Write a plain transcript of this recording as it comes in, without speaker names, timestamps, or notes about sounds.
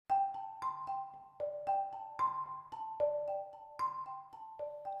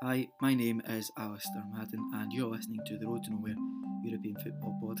Hi, my name is Alasdair and you're listening to the Road to Nowhere European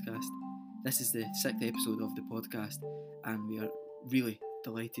Football Podcast. This is the 6th episode of the podcast and we are really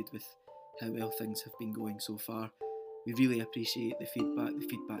delighted with how well things have been going so far. We really appreciate the feedback. The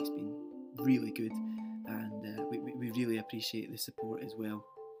feedback's been really good and we really appreciate the support as well.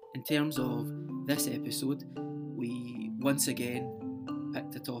 In terms of this episode, we once again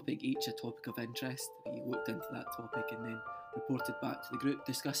picked a topic, each a topic of interest. We looked into that topic and then reported back to the group,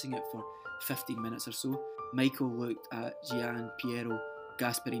 discussing it for 15 minutes or so. Michael looked at Gian Piero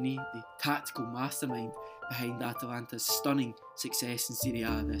Gasperini, the tactical mastermind behind Atalanta's stunning success in Serie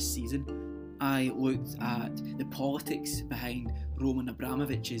A this season. I looked at the politics behind Roman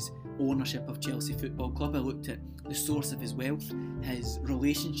Abramovich's ownership of Chelsea Football Club. I looked at the source of his wealth, his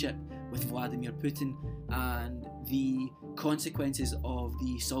relationship with Vladimir Putin, and the consequences of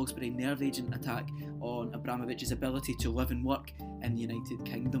the Salisbury nerve agent attack on Abramovich's ability to live and work in the United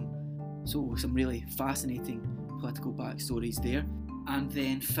Kingdom. So some really fascinating political backstories there. And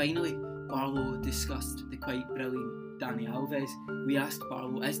then finally, Barlow discussed the quite brilliant Dani Alves. We asked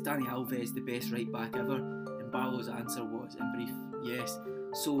Barlow, is Dani Alves the best right back ever? And Barlow's answer was, in brief, yes.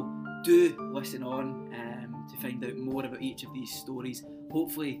 So do listen on to find out more about each of these stories.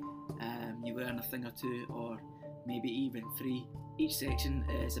 Hopefully you learn a thing or two, or maybe even 3. Each section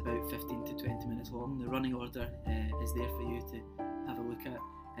is about 15 to 20 minutes long. The running order is there for you to have a look at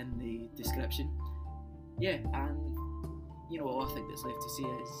in the description. Yeah, and all I think that's left to say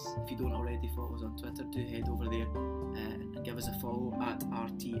is, if you don't already follow us on Twitter, do head over there and give us a follow at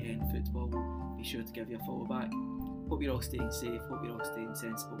RTN Football. We'll be sure to give you a follow back. Hope you're all staying safe, hope you're all staying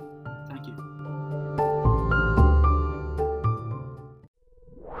sensible. Thank you.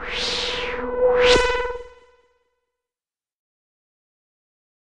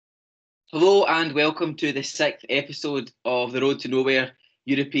 Hello and welcome to the 6th episode of the Road to Nowhere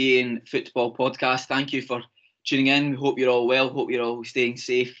European Football Podcast. Thank you for tuning in. We hope you're all well, hope you're all staying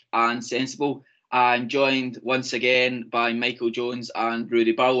safe and sensible. I'm joined once again by Michael Jones and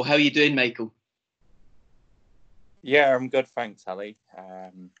Rudy Barlow. How are you doing, Michael? Yeah, I'm good, thanks, Ali.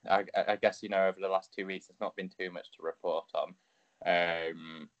 I guess, over the last 2 weeks, there's not been too much to report on.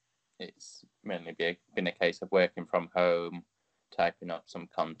 It's mainly been a case of working from home, typing up some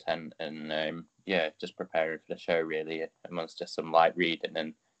content and, just preparing for the show, really, amongst just some light reading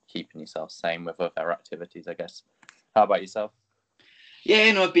and keeping yourself sane with other activities, I guess. How about yourself?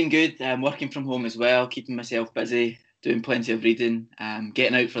 Yeah, I've been good. Working from home as well, keeping myself busy, doing plenty of reading,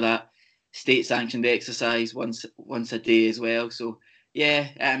 getting out for that state-sanctioned exercise once a day as well. So yeah,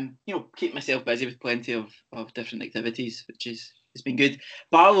 keep myself busy with plenty of different activities, which has been good.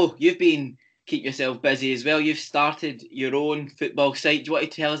 Barlow, you've been keep yourself busy as well. You've started your own football site. Do you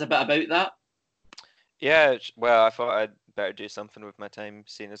want to tell us a bit about that? Yeah, well, I thought I'd better do something with my time,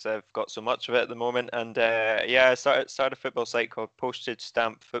 seeing as I've got so much of it at the moment. And I started a football site called Postage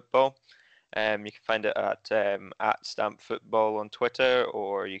Stamp Football. You can find it at Stamp Football on Twitter,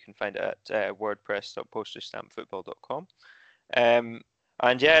 or you can find it at wordpress.postagestampfootball.com.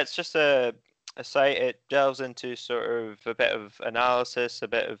 It's just a site. It delves into sort of a bit of analysis, a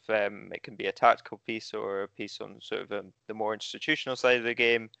bit of it can be a tactical piece or a piece on sort of the more institutional side of the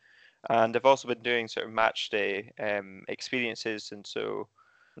game. And I've also been doing sort of match day experiences, and so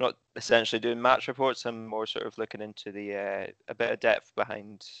not essentially doing match reports. I'm more sort of looking into a bit of depth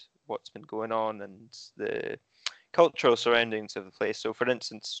behind what's been going on and the cultural surroundings of the place. So, for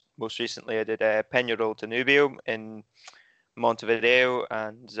instance, most recently I did Peñarol Danubio in Montevideo,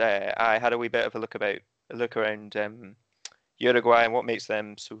 and I had a wee bit of a look around Uruguay and what makes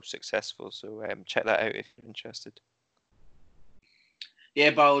them so successful. So check that out if you're interested.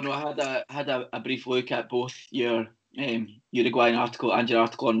 Yeah, Barlow, I had a brief look at both your Uruguayan article and your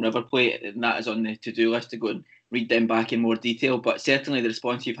article on River Plate, and that is on the to-do list to go and read them back in more detail. But certainly the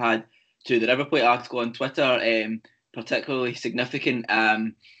response you've had to the River Plate article on Twitter, particularly significant.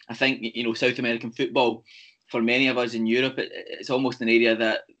 I think, South American football, for many of us in Europe, it's almost an area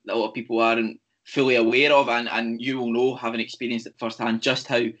that a lot of people aren't fully aware of, and you will know, having experienced it firsthand, just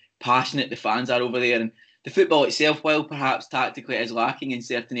how passionate the fans are over there. And the football itself, while perhaps tactically it is lacking in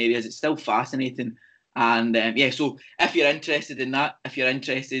certain areas, it's still fascinating. And so if you're interested in that, if you're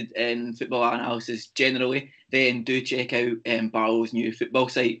interested in football analysis generally, then do check out Barlow's new football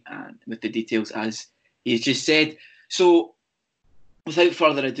site with the details as he's just said. So without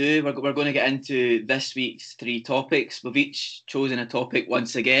further ado, we're going to get into this week's 3 topics. We've each chosen a topic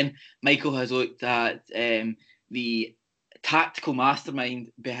once again. Michael has looked at the tactical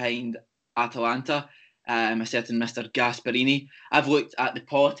mastermind behind Atalanta. a certain Mr. Gasparini. I've looked at the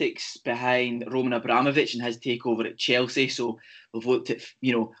politics behind Roman Abramovich and his takeover at Chelsea. So we've looked at,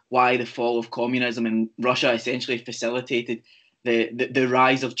 why the fall of communism in Russia essentially facilitated the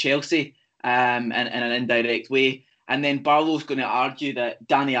rise of Chelsea in an indirect way. And then Barlow's going to argue that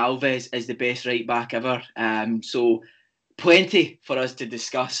Dani Alves is the best right back ever. So plenty for us to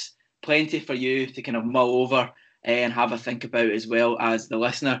discuss, plenty for you to kind of mull over and have a think about, as well as the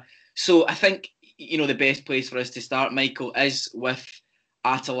listener. So I think, the best place for us to start, Michael, is with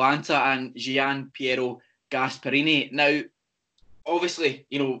Atalanta and Gian Piero Gasparini. Now, obviously,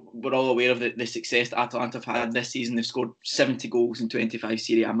 we're all aware of the success that Atalanta have had this season. They've scored 70 goals in 25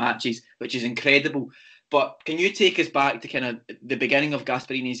 Serie A matches, which is incredible. But can you take us back to kind of the beginning of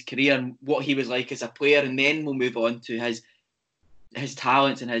Gasparini's career and what he was like as a player, and then we'll move on to his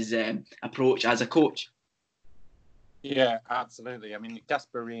talents and his approach as a coach? Yeah, absolutely. I mean,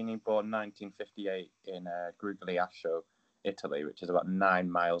 Gasparini, born 1958 in Grugliasco, Italy, which is about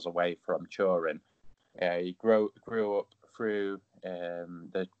 9 miles away from Turin. He grew up through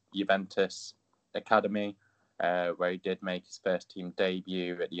the Juventus Academy, where he did make his first team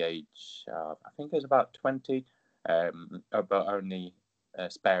debut at the age of, I think it was about 20, but only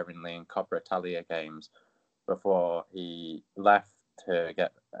sparingly in Coppa Italia games before he left to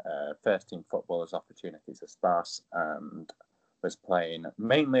get first team footballers opportunities at Spas, and was playing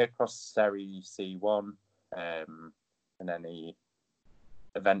mainly across Serie C1, and then he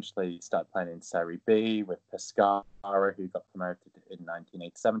eventually started playing in Serie B with Pescara, who got promoted in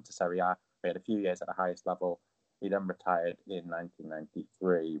 1987 to Serie A. He had a few years at the highest level. He then retired in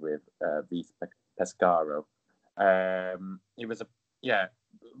 1993 with Vice Pescara. He was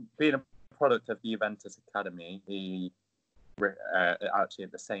being a product of the Juventus Academy. He actually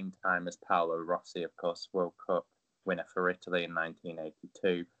at the same time as Paolo Rossi, of course, World Cup winner for Italy in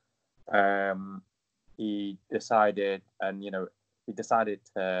 1982. He decided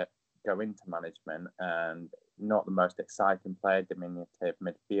to go into management, and not the most exciting player, diminutive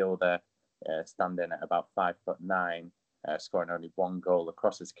midfielder, standing at about 5'9", scoring only 1 goal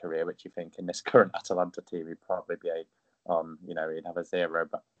across his career, which you think in this current Atalanta team he'd probably be he'd have a 0,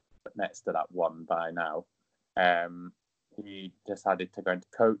 but next to that 1 by now. He decided to go into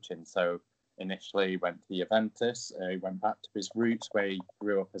coaching, so initially went to Juventus. He went back to his roots where he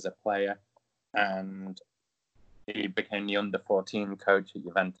grew up as a player, and he became the under-14 coach at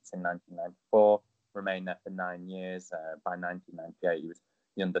Juventus in 1994, remained there for 9 years. By 1998, he was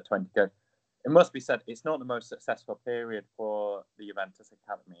the under-20 coach. It must be said, it's not the most successful period for the Juventus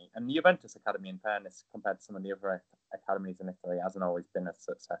Academy. And the Juventus Academy, in fairness, compared to some of the other academies in Italy, hasn't always been as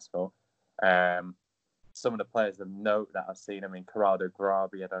successful. Some of the players of note that I've seen, I mean, Corrado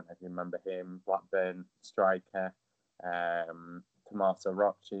Grabi, I don't know if you remember him, Blackburn striker, Tommaso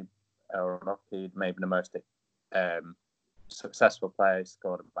Rocchi, maybe the most successful player,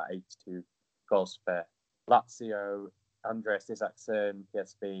 scored about 82 goals for Lazio, Andreas Isaksson,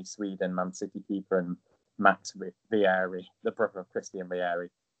 PSV, Sweden, Man City keeper, and Max Vieri, the brother of Christian Vieri,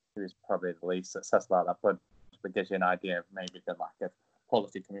 who is probably the least successful at that point, but gives you an idea of maybe the lack of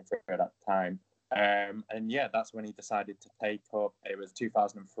quality coming through at that time. That's when he decided to take up. It was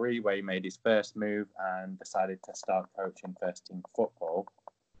 2003 where he made his first move and decided to start coaching first team football.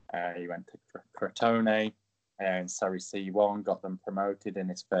 He went to Crotone and Serie C1, got them promoted in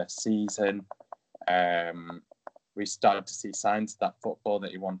his first season. We started to see signs of that football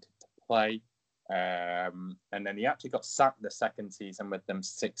that he wanted to play. And then he actually got sacked the second season with them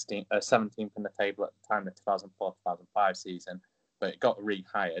 17th in the table at the time, the 2004-2005 season. But it got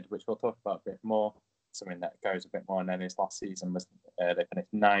rehired, which we'll talk about a bit more, something that goes a bit more. And then his last season was they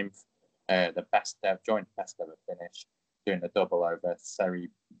finished 9th, the joint best ever finish, doing a double over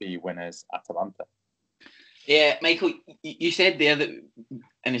Serie B winners Atalanta. Yeah, Michael, you said there that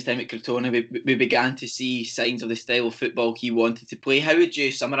in his time at Crotone, we began to see signs of the style of football he wanted to play. How would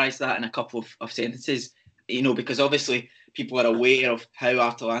you summarise that in a couple of sentences? Because obviously people are aware of how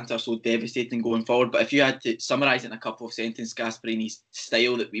Atalanta are so devastating going forward, but if you had to summarise it in a couple of sentences, Gasparini's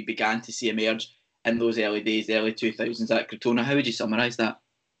style that we began to see emerge in those early days, the early 2000s at Crotone, how would you summarise that?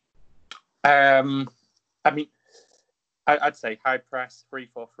 I'd say high press,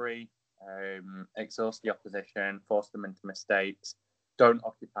 3-4-3, exhaust the opposition, force them into mistakes, don't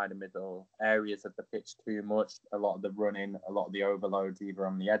occupy the middle areas of the pitch too much. A lot of the running, a lot of the overloads, either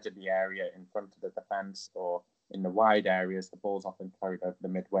on the edge of the area in front of the defence or in the wide areas. The ball's often carried over the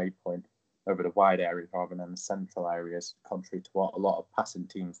midway point, over the wide areas rather than the central areas, contrary to what a lot of passing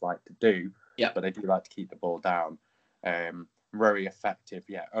teams like to do. Yeah. But they do like to keep the ball down. Very effective,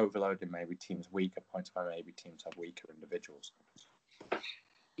 overloading maybe teams' weaker points where maybe teams have weaker individuals.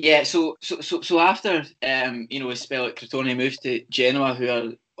 Yeah, so after a spell at Crotone, moves to Genoa, who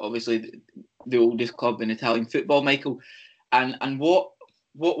are obviously the oldest club in Italian football, Michael. And what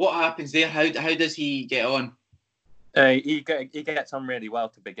happens there? How does he get on? He gets on really well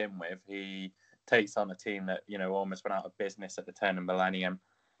to begin with. He takes on a team that almost went out of business at the turn of millennium.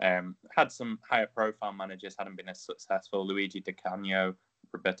 Had some higher profile managers, hadn't been as successful. Luigi Di Canio,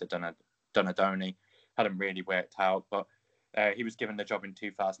 Roberto Donadoni hadn't really worked out, but he was given the job in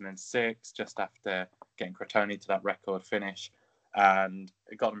 2006, just after getting Crotone to that record finish, and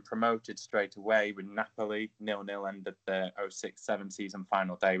got him promoted straight away with Napoli. 0-0 ended the 06-07 season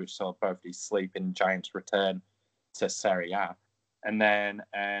final day, which saw both these sleeping giants return to Serie A. And then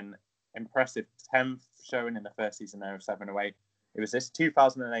an impressive 10th showing in the first season, 07-08. It was this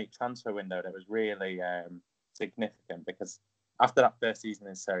 2008 transfer window that was really significant, because after that first season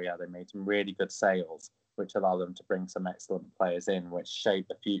in Serie A, they made some really good sales, which allowed them to bring some excellent players in, which shaped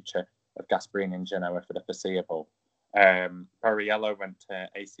the future of Gasperini and Genoa for the foreseeable. Borriello went to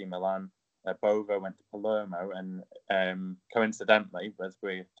AC Milan, Bova went to Palermo, and coincidentally, as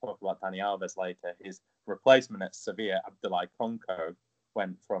we talk about Dani Alves later, his replacement at Sevilla, Abdoulaye Konko,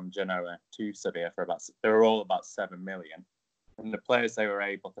 went from Genoa to Sevilla they were all about 7 million. And the players they were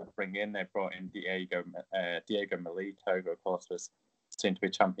able to bring in, they brought in Diego Milito, who of course was soon to be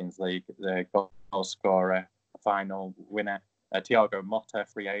Champions League, the goal scorer, final winner. Thiago Motta,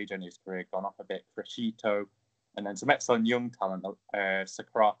 free agent, whose career gone off a bit. Crescito, and then some excellent young talent.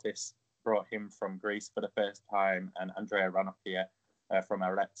 Socrates brought him from Greece for the first time, and Andrea Ranocchia from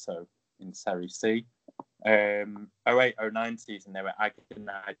Arezzo in Serie C. 08-09 season, they were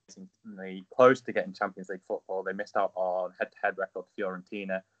agonizingly close to getting Champions League football. They missed out on head-to-head record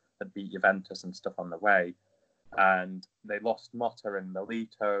Fiorentina, that beat Juventus and stuff on the way. And they lost Motta and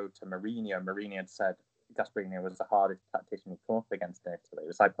Milito to Mourinho. Mourinho had said Gasperini was the hardest tactician he'd come up against in Italy. It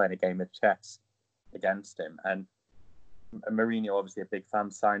was like playing a game of chess against him. And Mourinho, obviously a big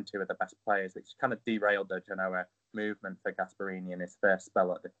fan, signed two of the best players, which kind of derailed the Genoa movement for Gasperini in his first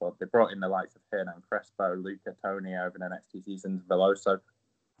spell at the club. They brought in the likes of Hernan Crespo, Luca Toni over the next 2 seasons, Veloso.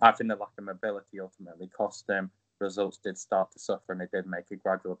 I think the lack of mobility ultimately cost them. Results did start to suffer, and they did make a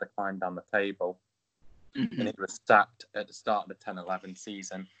gradual decline down the table. Mm-hmm. And he was sacked at the start of the 10-11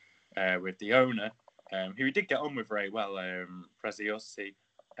 season with the owner, who he did get on with very well, Preziosi,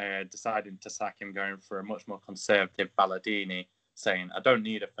 deciding to sack him, going for a much more conservative Ballardini, saying, I don't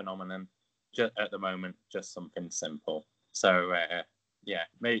need a phenomenon at the moment, just something simple. So,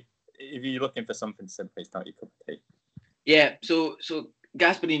 mate, if you're looking for something simple, it's not your cup of tea. Yeah, so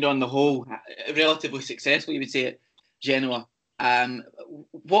Gasperini on the whole, relatively successful, you would say, at Genoa.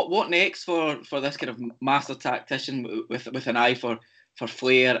 What next for this kind of master tactician with an eye for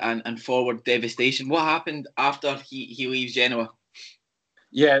flair and forward devastation? What happened after he leaves Genoa?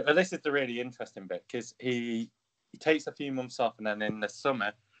 Yeah, well, this is the really interesting bit, because he takes a few months off, and then in the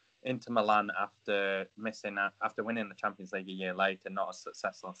summer into Milan after winning the Champions League a year later, not a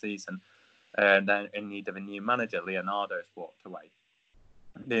successful season, and then in need of a new manager. Leonardo's walked away.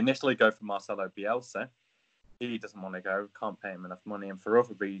 They initially go for Marcelo Bielsa. He doesn't want to go, can't pay him enough money, and for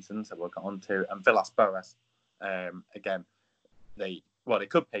other reasons that we'll get on to. And Villas-Boas, again, they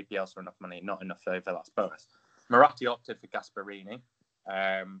could pay Bielsa enough money, not enough for Villas-Boas. Moratti opted for Gasperini.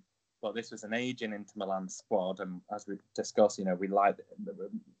 But this was an aging Inter Milan squad, and as we discussed, we like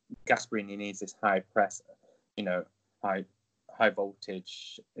Gasperini needs this high press, high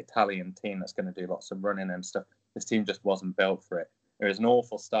voltage Italian team that's going to do lots of running and stuff. This team just wasn't built for it. It was an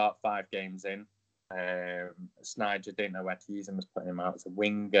awful start, 5 games in. Snyder didn't know where to use him, was putting him out as a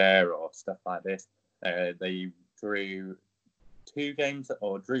winger or stuff like this. They drew 2 games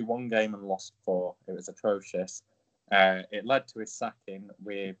or drew 1 game and lost 4. It was atrocious. It led to his sacking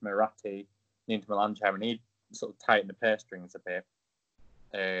with Moratti, the Inter Milan chairman. He sort of tightened the purse strings a bit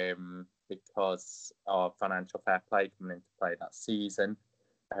because of financial fair play coming into play that season.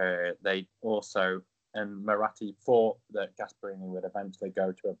 They also, and Moratti thought that Gasperini would eventually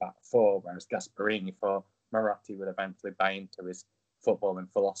go to a back 4, whereas Gasperini thought Moratti would eventually buy into his footballing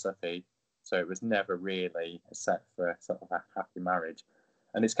philosophy. So it was never really set for sort of a happy marriage.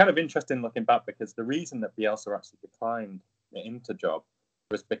 And it's kind of interesting looking back, because the reason that Bielsa actually declined the Inter job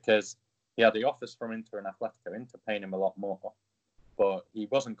was because he had the offers from Inter and Atletico, Inter paying him a lot more, but he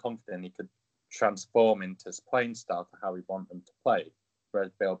wasn't confident he could transform Inter's playing style to how he wanted them to play,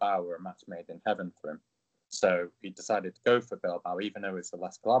 whereas Bilbao were a match made in heaven for him. So he decided to go for Bilbao, even though it's a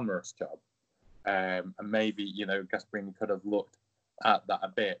less glamorous job. And maybe, Gasperini could have looked at that a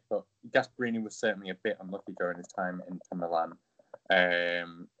bit, but Gasperini was certainly a bit unlucky during his time in Inter Milan.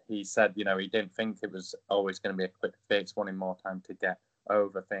 He said, he didn't think it was always going to be a quick fix, wanting more time to get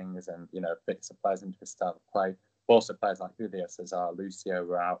over things and, fits the players into his style of play. Also, players like Julio Cesar, Lucio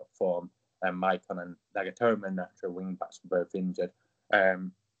were out of form, and Michael and Nagatomo, natural wing backs, were both injured.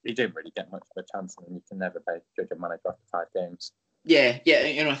 He didn't really get much of a chance, and you can never judge a manager after 5 games. Yeah.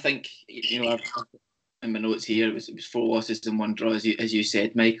 I think in my notes here it was 4 losses and 1 draw, as you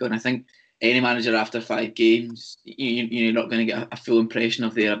said, Michael. And I think any manager after 5 games, you're not going to get a full impression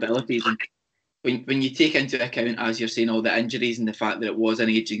of their abilities. And when you take into account, as you're saying, all the injuries and the fact that it was an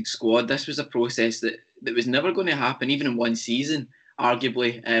ageing squad, this was a process that was never going to happen, even in 1 season,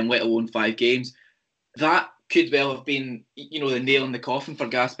 arguably, let alone 5 games. That could well have been, the nail in the coffin for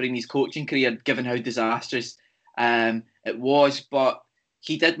Gasparini's coaching career, given how disastrous it was. But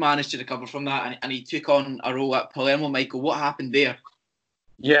he did manage to recover from that, and he took on a role at Palermo. Michael, what happened there?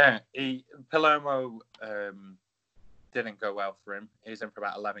 Yeah, Palermo didn't go well for him. He was in for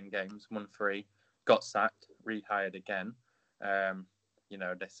about 11 games, won 3, got sacked, rehired again.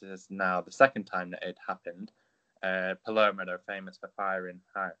 This is now the second time that it happened. Palermo are famous for hiring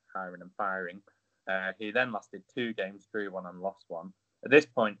and firing. He then lasted 2 games, drew 1 and lost 1. At this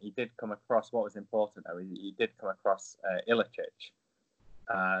point, he did come across, what was important though, he did come across Ilicic.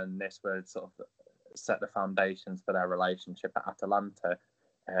 And this would sort of set the foundations for their relationship at Atalanta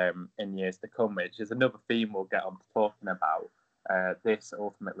in years to come, which is another theme we'll get on to talking about. This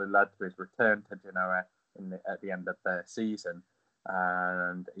ultimately led to his return to Genoa at the end of the season,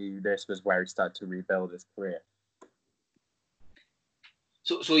 and this was where he started to rebuild his career.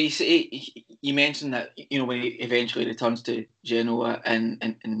 So you mentioned that when he eventually returns to Genoa in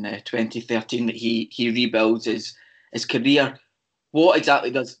 2013 that he rebuilds his career. What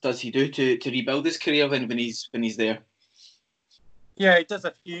exactly does he do to rebuild his career when he's there? Yeah, he does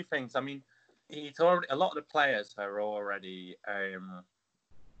a few things. I mean, a lot of the players are already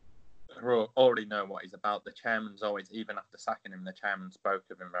know what he's about. The chairman's always, even after sacking him, the chairman spoke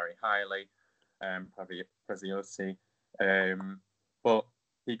of him very highly. Probably Preziosi. But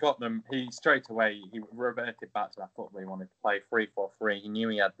he got them. He straight away reverted back to that football he wanted to play 3-4-3. He knew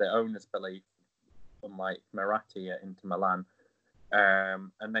he had the owner's belief, unlike Moratti at Inter Milan,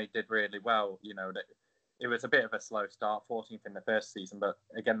 and they did really well. It was a bit of a slow start, 14th in the first season, but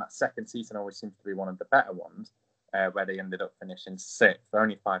again, that second season always seems to be one of the better ones, where they ended up finishing 6th. They're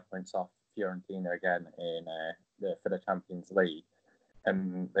only 5 points off Fiorentina again for the Champions League,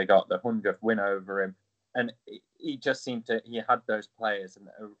 and they got the 100th win over him. And he just seemed he had those players. And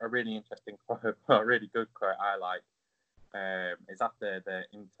a really interesting quote, a really good quote I like, is after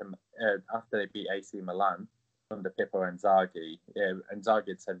they beat AC Milan under Pippo Inzaghi. Inzaghi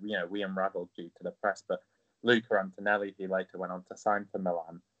had said, we unravelled due to the press, but Luca Antonelli, he later went on to sign for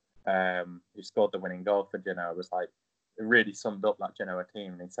Milan, who scored the winning goal for Genoa, was like, it really summed up that Genoa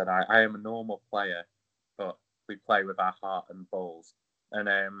team. And he said, I am a normal player, but we play with our heart and balls. And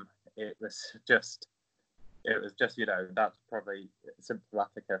it was just, that's probably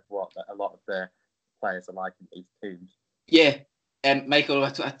symptomatic of what a lot of the players are like in these teams. Yeah, Michael,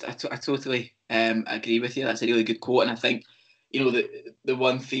 I totally agree with you. That's a really good quote, and I think the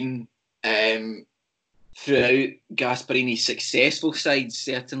one theme throughout Gasparini's successful sides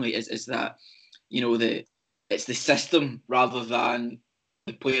certainly is that it's the system rather than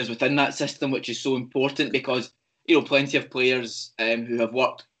the players within that system, which is so important because plenty of players who have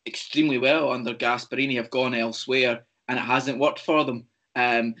worked extremely well under Gasparini have gone elsewhere and it hasn't worked for them.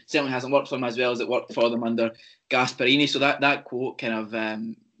 Certainly hasn't worked for them as well as it worked for them under Gasparini. So that quote kind of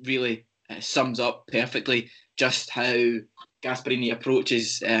really sums up perfectly just how Gasparini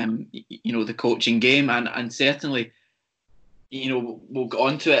approaches the coaching game, and certainly we'll get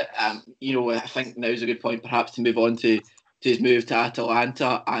on to it. I think now's a good point perhaps to move on to his move to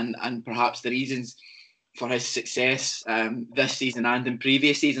Atalanta and perhaps the reasons for his success this season and in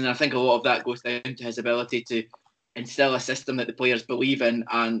previous seasons. I think a lot of that goes down to his ability to instill a system that the players believe in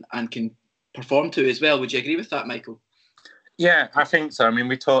and can perform to as well. Would you agree with that, Michael? Yeah, I think so. I mean,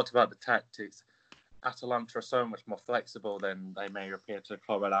 we talked about the tactics. Atalanta are so much more flexible than they may appear to the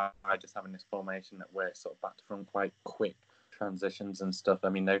club, and I just having this formation that works sort of back to front, quite quick transitions and stuff. I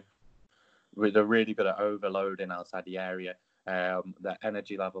mean, they're really good at overloading outside the area. The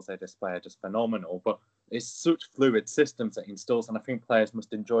energy levels they display are just phenomenal, but it's such fluid systems that installs, and I think players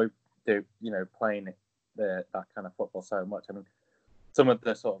must enjoy playing that kind of football so much. I mean, some of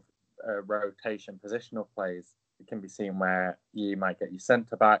the sort of rotation positional plays can be seen where you might get your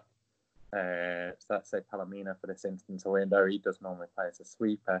centre back. So let's say Palomino for this instance, although he does normally play as a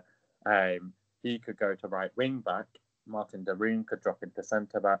sweeper, he could go to right wing back. Martin de Roon could drop into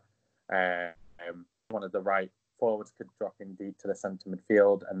centre back. One of the right forwards could drop in deep to the centre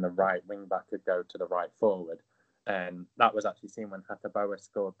midfield, and the right wing back could go to the right forward. And that was actually seen when Hataboa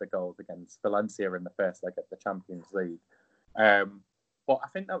scored the goals against Valencia in the first leg of the Champions League. But I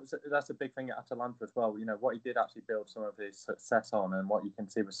think that's a big thing at Atalanta as well. You know, what he did actually build some of his success on, and what you can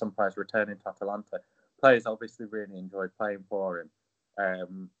see with some players returning to Atalanta. Players obviously really enjoyed playing for him.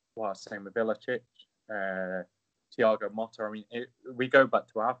 Same with Ilicic, Thiago Motta. I mean, we go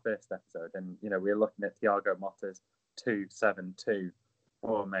back to our first episode, and you know, we're looking at Thiago Motta's 2-7-2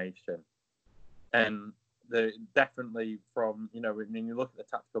 formation, and definitely from, you know, when you look at the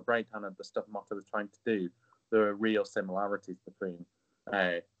tactical breakdown of the stuff Motta was trying to do, there are real similarities between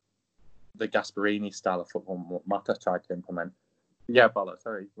the Gasperini style of football and what Motta tried to implement. Yeah, Barlow,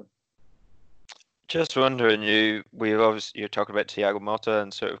 sorry. Just wondering, you're talking about Thiago Motta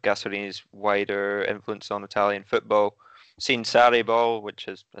and sort of Gasperini's wider influence on Italian football. Seen Sarri ball, which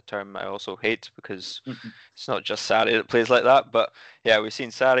is a term I also hate because it's not just Sarri that plays like that. But yeah, we've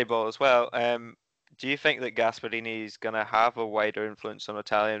seen Sarri ball as well. Do you think that Gasperini is going to have a wider influence on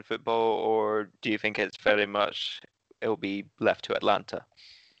Italian football, or do you think it's very much it'll be left to Atlanta?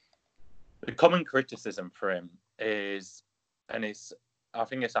 The common criticism for him is, and I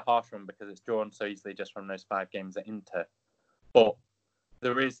think it's a harsh one because it's drawn so easily just from those 5 games at Inter, but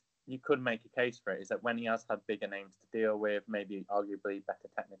you could make a case for it, is that when he has had bigger names to deal with, maybe arguably better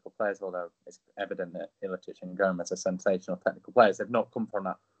technical players, although it's evident that Ilicic and Gomez are sensational technical players, they've not come from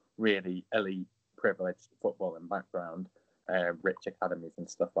that really elite, privileged footballing background, rich academies and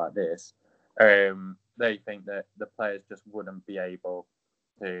stuff like this. They think that the players just wouldn't be able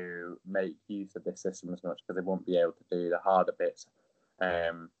to make use of this system as much because they won't be able to do the harder bits,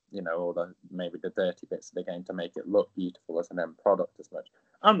 you know, or maybe the dirty bits of the game to make it look beautiful as an end product as much.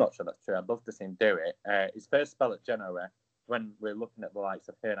 I'm not sure that's true. I'd love to see him do it. His first spell at Genoa, when we're looking at the likes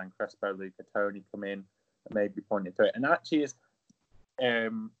of Hernan Crespo, Luca Toni come in and maybe pointing to it, and actually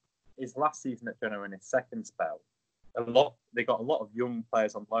his last season at Genoa in his second spell, they got a lot of young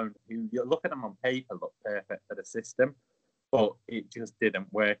players on loan who, you look at them on paper, look perfect for the system, but it just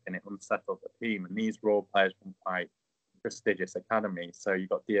didn't work and it unsettled the team. And these raw players from quite prestigious academies. So you've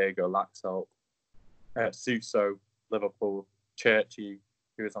got Diego Laxalt, Suso, Liverpool, Churchy,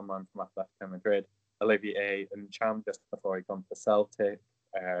 who was on loan from Atletico Madrid, Olivier and Cham just before he gone to Celtic.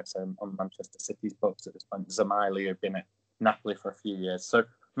 So on Manchester City's books at this point, Zamili, who've been at Napoli for a few years. So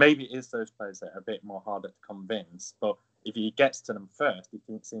maybe it is those players that are a bit more harder to convince, but if he gets to them first, he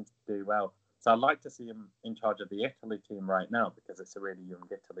seems to do well. So I'd like to see him in charge of the Italy team right now because it's a really young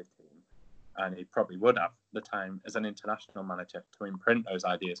Italy team. And he probably would have the time as an international manager to imprint those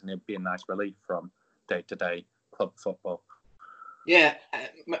ideas, and it'd be a nice relief from day-to-day club football. Yeah,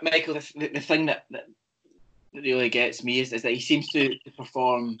 Michael, the thing that really gets me is that he seems to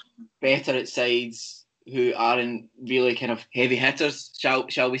perform better at sides who aren't really kind of heavy hitters,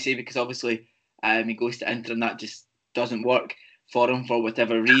 shall we say, because obviously he goes to Inter and that just doesn't work for him for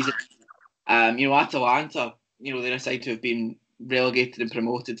whatever reason. You know, Atalanta, you know, they're a side who have been relegated and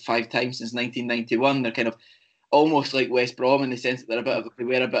promoted 5 times since 1991. They're kind of almost like West Brom in the sense that they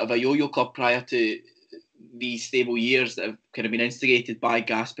were a bit of a yo-yo club prior to these stable years that have kind of been instigated by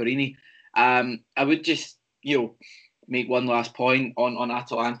Gasperini. I would just, you know, make one last point on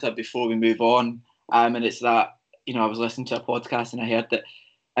Atalanta before we move on. And it's that, you know, I was listening to a podcast and I heard that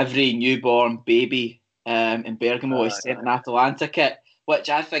every newborn baby in Bergamo is sent an Atalanta kit, which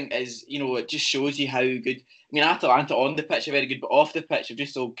I think is, you know, it just shows you how good. I mean, Atalanta on the pitch are very good, but off the pitch, they've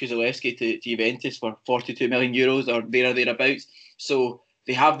just sold Kuzelewski to Juventus for 42 million euros or thereabouts. So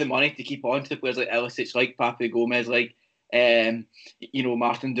they have the money to keep on to the players like Ilicic, like Papu Gomez, like, you know,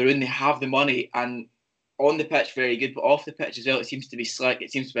 Martin Darun. They have the money, and on the pitch, very good, but off the pitch as well, it seems to be slick.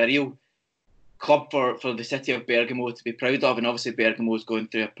 It seems to be a real club for the city of Bergamo to be proud of. And obviously, Bergamo is going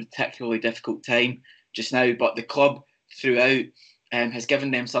through a particularly difficult time just now, but the club throughout has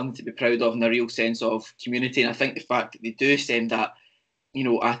given them something to be proud of and a real sense of community. And I think the fact that they do send that, you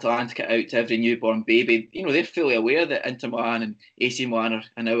know, Atalanta kit out to every newborn baby, you know, they're fully aware that Inter Milan and AC Milan are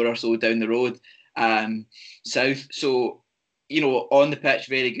an hour or so down the road south. So, you know, on the pitch,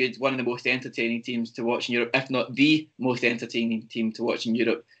 very good. One of the most entertaining teams to watch in Europe, if not the most entertaining team to watch in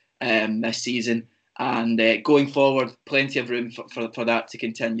Europe this season. And going forward, plenty of room for that to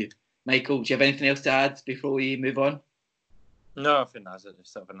continue. Michael, do you have anything else to add before we move on? No, I think that's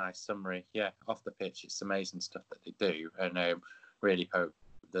sort of a nice summary. Yeah, off the pitch, it's amazing stuff that they do, and really hope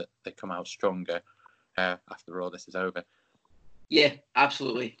that they come out stronger after all this is over. Yeah,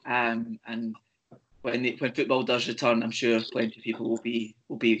 absolutely. And when football does return, I'm sure plenty of people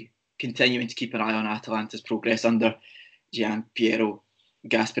will be continuing to keep an eye on Atalanta's progress under Gian Piero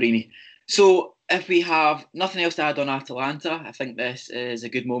Gasperini. So if we have nothing else to add on Atalanta, I think this is a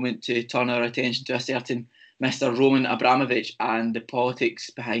good moment to turn our attention to a certain Mr. Roman Abramovich and the politics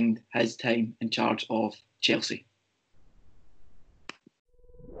behind his time in charge of Chelsea.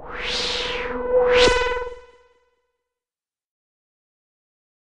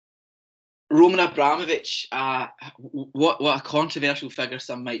 Roman Abramovich, what a controversial figure,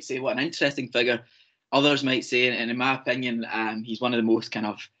 some might say. What an interesting figure, others might say. And in my opinion, he's one of the most kind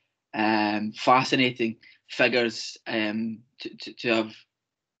of fascinating figures to have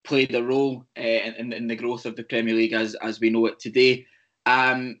played a role in the growth of the Premier League as we know it today.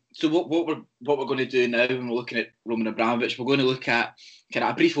 So what we're going to do now when we're looking at Roman Abramovich, we're going to look at kind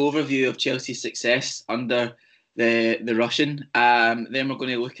of a brief overview of Chelsea's success under the Russian. Then we're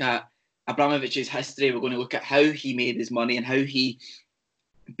going to look at Abramovich's history. We're going to look at how he made his money and how he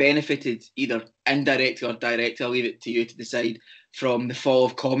benefited, either indirectly or directly, I'll leave it to you to decide, from the fall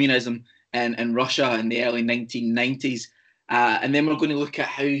of communism in Russia in the early 1990s. And then we're going to look at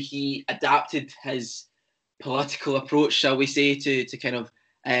how he adapted his political approach, shall we say, to kind of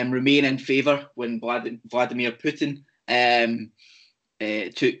remain in favour when Vladimir Putin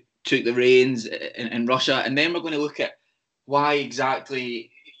took the reins in Russia. And then we're going to look at why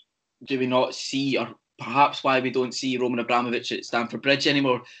exactly do we not see, or perhaps why we don't see, Roman Abramovich at Stamford Bridge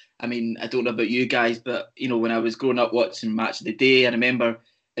anymore. I mean, I don't know about you guys, but when I was growing up watching Match of the Day, I remember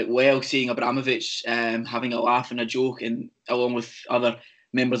it well seeing Abramovich having a laugh and a joke, and along with other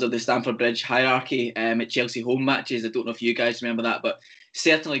members of the Stamford Bridge hierarchy at Chelsea home matches. I don't know if you guys remember that, but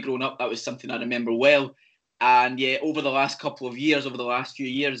certainly growing up, that was something I remember well. And yeah, over the last few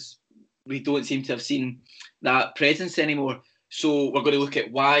years, we don't seem to have seen that presence anymore. So we're going to look at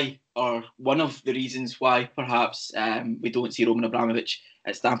why, or one of the reasons why, perhaps we don't see Roman Abramovich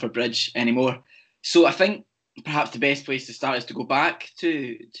at Stamford Bridge anymore. So I think perhaps the best place to start is to go back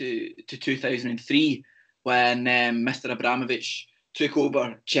to 2003 when Mr. Abramovich took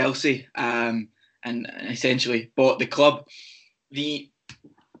over Chelsea and essentially bought the club. The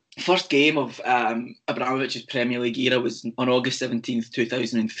first game of Abramovich's Premier League era was on August 17th,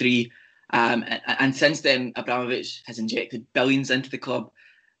 2003. And since then, Abramovich has injected billions into the club.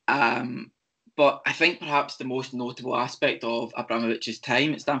 But I think perhaps the most notable aspect of Abramovich's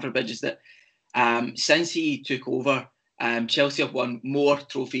time at Stamford Bridge is that since he took over, Chelsea have won more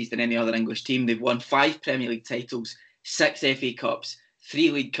trophies than any other English team. They've won 5 Premier League titles, 6 FA Cups,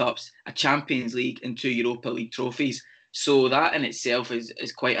 3 League Cups, a Champions League and 2 Europa League trophies. So that in itself is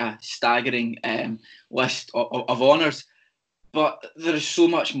quite a staggering list of honours. But there is so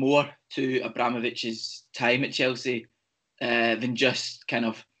much more to Abramovich's time at Chelsea than just kind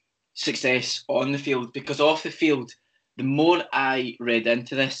of success on the field. Because off the field, the more I read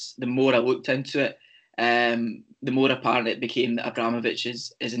into this, the more I looked into it, the more apparent it became that Abramovich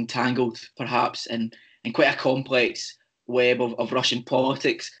is entangled, perhaps, in quite a complex web of Russian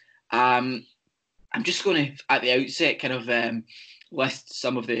politics. I'm just going to, at the outset, kind of list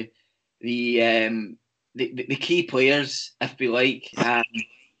some of the key players, if we like,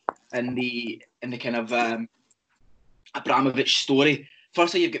 in the kind of Abramovich story.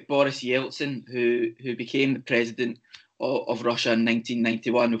 Firstly, you've got Boris Yeltsin, who became the president of Russia in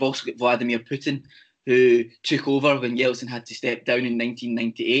 1991. We've also got Vladimir Putin, who took over when Yeltsin had to step down in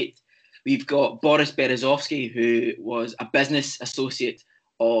 1998. We've got Boris Berezovsky, who was a business associate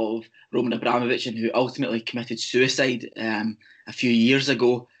of Roman Abramovich and who ultimately committed suicide a few years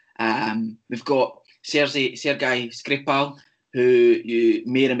ago. We've got Sergei Skripal, who you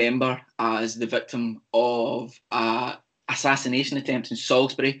may remember as the victim of an assassination attempt in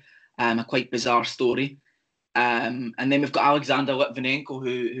Salisbury, a quite bizarre story. And then we've got Alexander Litvinenko,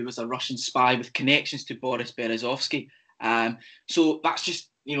 who was a Russian spy with connections to Boris Berezovsky. So that's just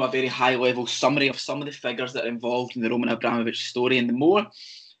a very high-level summary of some of the figures that are involved in the Roman Abramovich story. And the more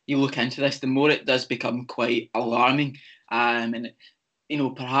you look into this, the more it does become quite alarming. And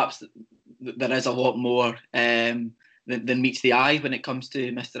perhaps there is a lot more than meets the eye when it comes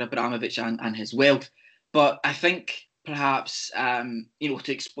to Mr. Abramovich and his wealth. But I think perhaps to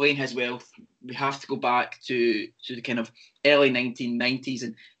explain his wealth, we have to go back to the kind of early 1990s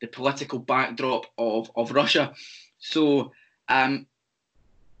and the political backdrop of Russia. So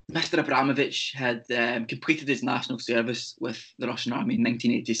Mr. Abramovich had completed his national service with the Russian army in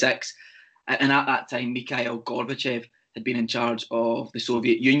 1986, and at that time Mikhail Gorbachev had been in charge of the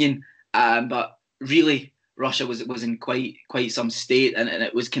Soviet Union, but really Russia was in quite some state, and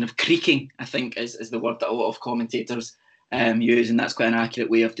it was kind of creaking, I think is the word that a lot of commentators use, and that's quite an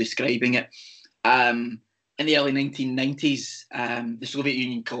accurate way of describing it. In the early 1990s, the Soviet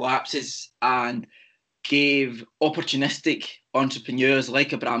Union collapses and gave opportunistic entrepreneurs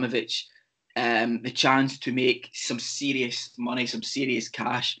like Abramovich the chance to make some serious money, some serious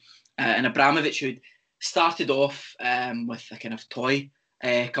cash. And Abramovich, who'd started off with a kind of toy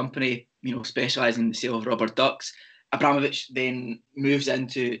company, specialising in the sale of rubber ducks. Abramovich then moves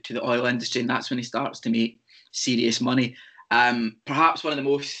into the oil industry, and that's when he starts to make serious money. Perhaps one of the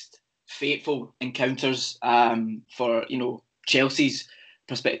most fateful encounters for Chelsea's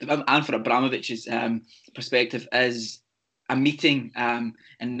perspective and for Abramovich's perspective is a meeting in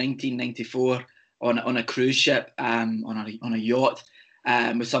 1994 on a cruise ship, on a yacht,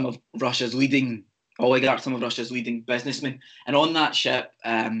 with some of Russia's leading oligarchs, some of Russia's leading businessmen. And on that ship,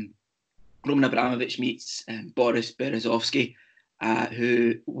 Roman Abramovich meets Boris Berezovsky,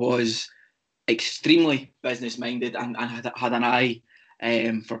 who was extremely business-minded and had an eye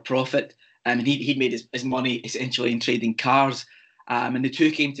for profit. And he'd made his money essentially in trading cars. And the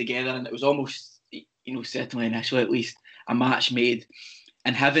two came together, and it was almost, certainly initially at least, a match made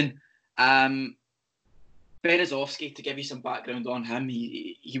in heaven. Berezovsky, to give you some background on him,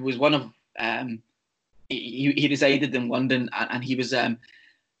 he was one of... he resided in London, and he was...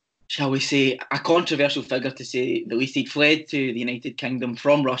 shall we say, a controversial figure to say the least. He'd fled to the United Kingdom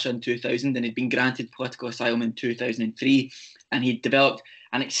from Russia in 2000 and had been granted political asylum in 2003. And he'd developed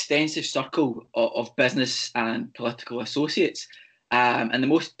an extensive circle of business and political associates. And the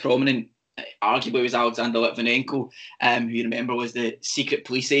most prominent, arguably, was Alexander Litvinenko, who you remember was the secret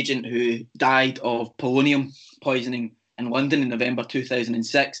police agent who died of polonium poisoning in London in November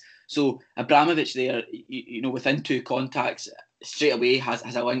 2006. So Abramovich there, within two contacts, straight away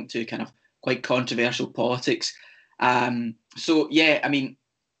has a link to kind of quite controversial politics. So, yeah, I mean,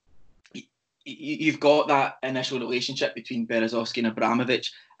 you've got that initial relationship between Berezovsky and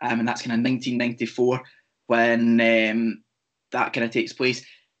Abramovich, and that's kind of 1994 when that kind of takes place.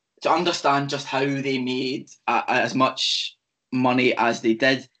 To understand just how they made as much money as they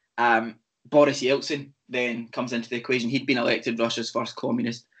did, Boris Yeltsin then comes into the equation. He'd been elected Russia's first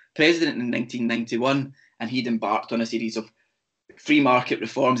communist president in 1991, and he'd embarked on a series of free market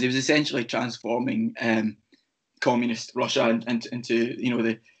reforms. He was essentially transforming communist Russia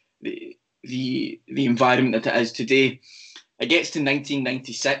into the environment that it is today. It gets to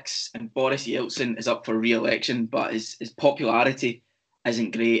 1996, and Boris Yeltsin is up for re-election, but his popularity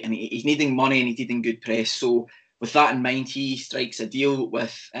isn't great, and he's needing money and he's needing good press. So with that in mind, he strikes a deal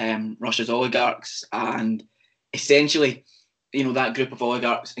with Russia's oligarchs, and essentially, that group of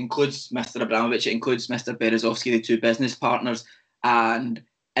oligarchs includes Mr. Abramovich, it includes Mr. Berezovsky, the two business partners, and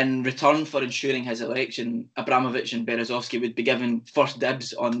in return for ensuring his election, Abramovich and Berezovsky would be given first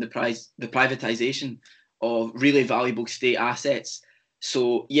dibs on the privatisation of really valuable state assets.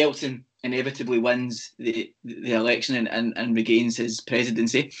 So Yeltsin inevitably wins the election and regains his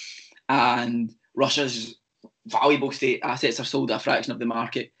presidency, and Russia's valuable state assets are sold at a fraction of the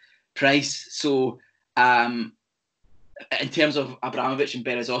market price. So in terms of Abramovich and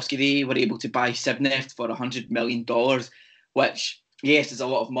Berezovsky, they were able to buy Sibneft for $100 million, which, yes, is a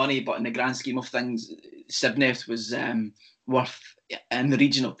lot of money, but in the grand scheme of things, Sibneft was worth in the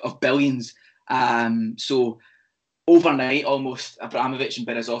region of billions. So overnight, almost, Abramovich and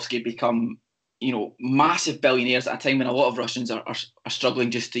Berezovsky become, massive billionaires at a time when a lot of Russians are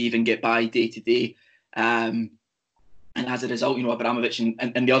struggling just to even get by day to day. And as a result, Abramovich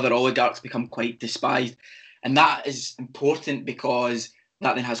and the other oligarchs become quite despised. And that is important because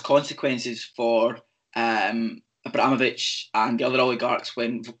that then has consequences for Abramovich and the other oligarchs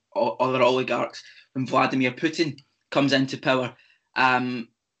when Vladimir Putin comes into power.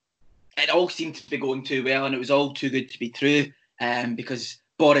 It all seemed to be going too well, and it was all too good to be true, because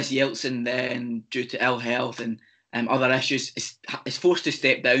Boris Yeltsin then, due to ill health and other issues, is forced to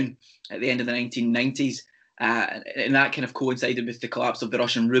step down at the end of the 1990s. And that kind of coincided with the collapse of the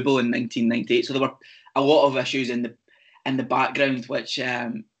Russian ruble in 1998. So there were a lot of issues in the background which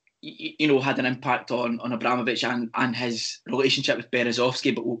had an impact on Abramovich and his relationship with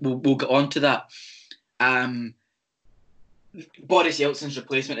Berezovsky. But we'll get on to that. Boris Yeltsin's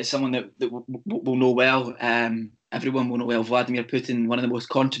replacement is someone that we'll know well. Everyone will know well. Vladimir Putin, one of the most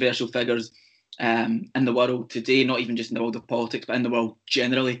controversial figures in the world today, not even just in the world of politics, but in the world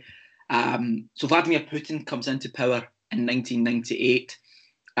generally. So Vladimir Putin comes into power in 1998,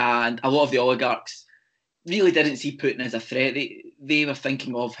 and a lot of the oligarchs really didn't see Putin as a threat. They were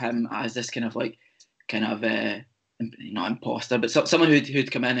thinking of him as this not imposter, but someone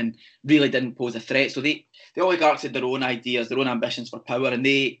who'd come in and really didn't pose a threat. So the oligarchs had their own ideas, their own ambitions for power, and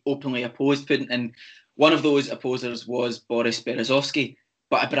they openly opposed Putin. And one of those opposers was Boris Berezovsky.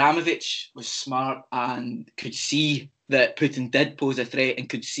 But Abramovich was smart and could see that Putin did pose a threat, and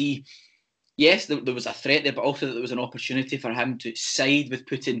could see, yes, there was a threat there, but also that there was an opportunity for him to side with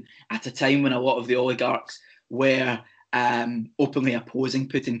Putin at a time when a lot of the oligarchs were openly opposing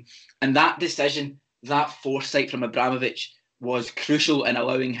Putin. And that decision that foresight from Abramovich was crucial in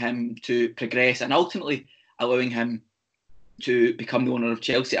allowing him to progress and ultimately allowing him to become the owner of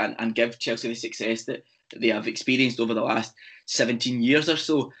Chelsea and give Chelsea the success that they have experienced over the last 17 years or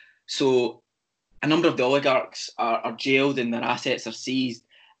so. So a number of the oligarchs are jailed and their assets are seized,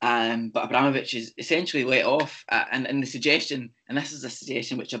 but Abramovich is essentially let off. And the suggestion, and this is a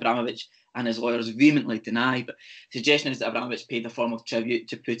suggestion which Abramovich and his lawyers vehemently deny, but the suggestion is that Abramovich paid a form of tribute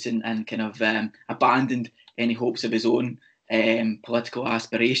to Putin and kind of abandoned any hopes of his own political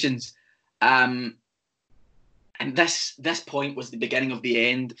aspirations. And this point was the beginning of the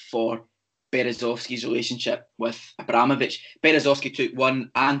end for Berezovsky's relationship with Abramovich. Berezovsky took one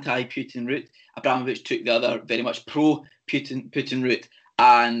anti-Putin route. Abramovich took the other very much pro-Putin route.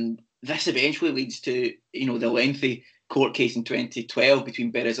 And this eventually leads to, the lengthy court case in 2012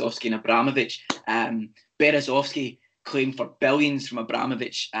 between Berezovsky and Abramovich. Berezovsky claimed for billions from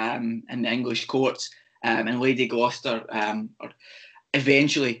Abramovich in the English courts, and Lady Gloucester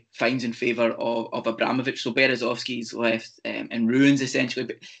eventually finds in favour of Abramovich. So Berezovsky's left in ruins, essentially.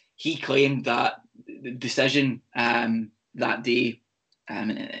 But he claimed that the decision that day,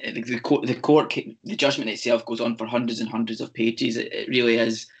 the judgment itself goes on for hundreds and hundreds of pages. It really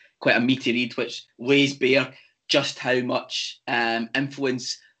is quite a meaty read, which lays bare just how much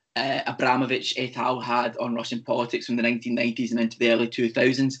influence Abramovich et al. Had on Russian politics from the 1990s and into the early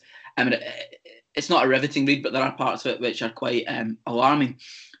 2000s. I mean, it's not a riveting read, but there are parts of it which are quite alarming.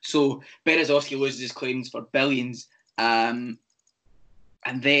 So Berezovsky loses his claims for billions. And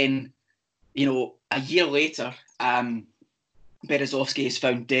then, a year later, Berezovsky is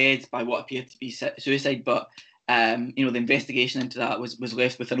found dead by what appeared to be suicide. But, the investigation into that was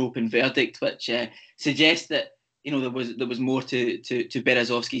left with an open verdict, which suggests that, there was more to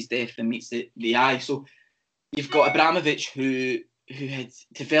Berezovsky's death than meets the eye. So you've got Abramovich who had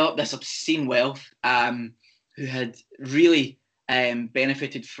developed this obscene wealth, who had really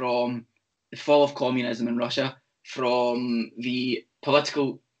benefited from the fall of communism in Russia, from the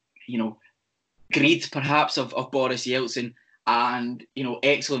political, greed perhaps of Boris Yeltsin, and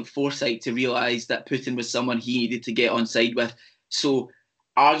excellent foresight to realise that Putin was someone he needed to get on side with. So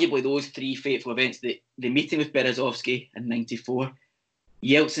arguably those three fateful events, the meeting with Berezovsky in '94,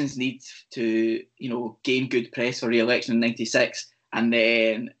 Yeltsin's need to gain good press for re-election in '96, and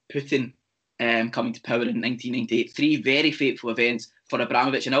then Putin coming to power in 1998. Three very fateful events for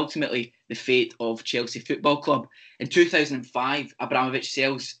Abramovich, and ultimately the fate of Chelsea Football Club. In 2005, Abramovich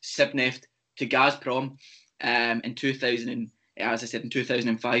sells Sibneft to Gazprom in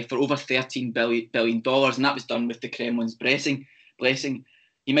 2005 for over $13 billion, and that was done with the Kremlin's blessing.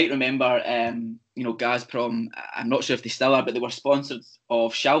 You might remember, Gazprom, I'm not sure if they still are, but they were sponsors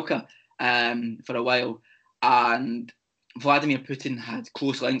of Schalke for a while, and Vladimir Putin had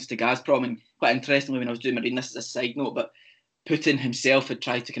close links to Gazprom. And quite interestingly, when I was doing my reading, this is a side note, but Putin himself had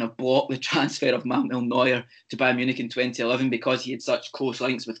tried to kind of block the transfer of Manuel Neuer to Bayern Munich in 2011 because he had such close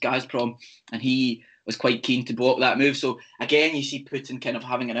links with Gazprom, and he was quite keen to block that move. So again, you see Putin kind of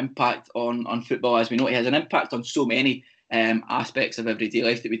having an impact on football. As we know, he has an impact on so many aspects of everyday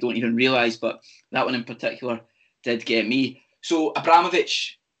life that we don't even realise, but that one in particular did get me. So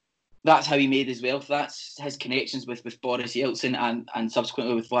Abramovich, that's how he made his wealth. That's his connections with Boris Yeltsin and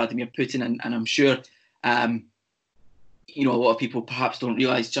subsequently with Vladimir Putin. And I'm sure, a lot of people perhaps don't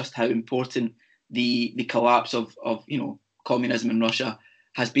realise just how important the collapse of communism in Russia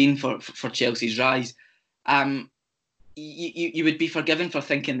has been for Chelsea's rise. You would be forgiven for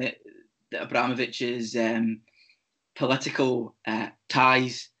thinking that Abramovich's political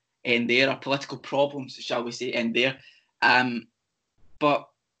ties end there, or political problems, shall we say, end there. But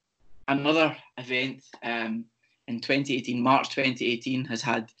another event in 2018, March 2018, has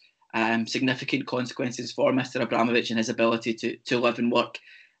had significant consequences for Mr. Abramovich and his ability to live and work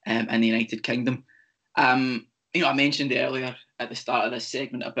in the United Kingdom. I mentioned earlier at the start of this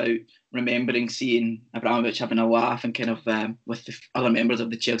segment about remembering seeing Abramovich having a laugh and kind of with the other members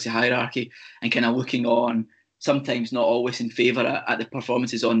of the Chelsea hierarchy and kind of looking on, sometimes not always in favour at the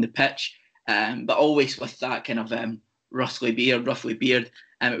performances on the pitch, but always with that kind of ruffly beard.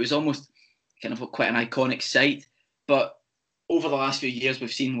 It was almost kind of quite an iconic sight. But over the last few years,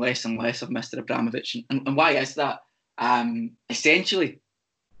 we've seen less and less of Mr. Abramovich. And why is that? Essentially,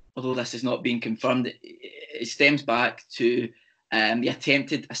 although this is not being confirmed, it stems back to the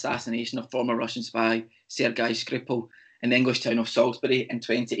attempted assassination of former Russian spy Sergei Skripal in the English town of Salisbury in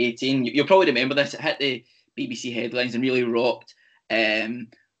 2018. You'll probably remember this. It hit the BBC headlines and really rocked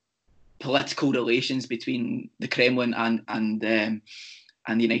political relations between the Kremlin and the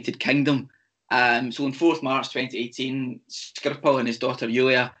United Kingdom. So on 4th March 2018, Skripal and his daughter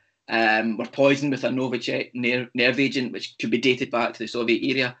Yulia were poisoned with a Novichok nerve agent, which could be dated back to the Soviet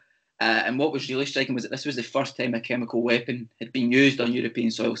era. And what was really striking was that this was the first time a chemical weapon had been used on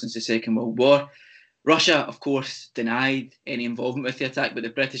European soil since the Second World War. Russia, of course, denied any involvement with the attack, but the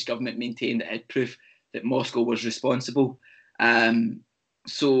British government maintained it had proof that Moscow was responsible.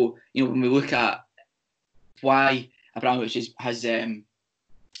 So, when we look at why Abramovich has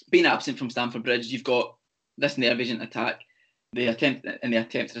been absent from Stamford Bridge, you've got this nerve agent attack, the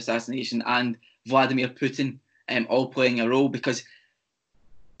attempted assassination, and Vladimir Putin all playing a role, because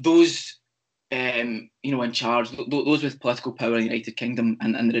those in charge, those with political power in the United Kingdom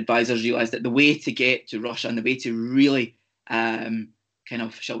and their advisors realised that the way to get to Russia and the way to really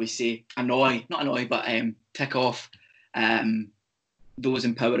shall we say, tick off those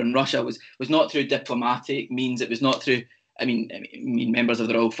in power in Russia was not through diplomatic means. It was not through, members of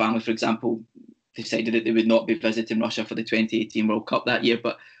the royal family, for example, decided that they would not be visiting Russia for the 2018 World Cup that year.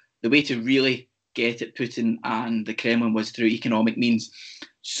 But the way to really get at Putin and the Kremlin was through economic means.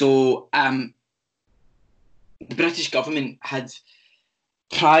 So the British government had,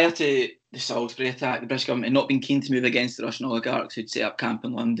 prior to the Salisbury attack, the British government had not been keen to move against the Russian oligarchs who'd set up camp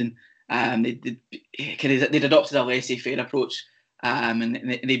in London. They'd adopted a laissez-faire approach, and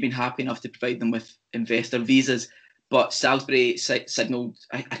they'd been happy enough to provide them with investor visas. But Salisbury signalled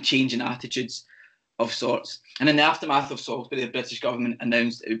a change in attitudes of sorts. And in the aftermath of Salisbury, the British government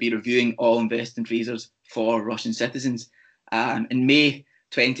announced it would be reviewing all investment visas for Russian citizens. In May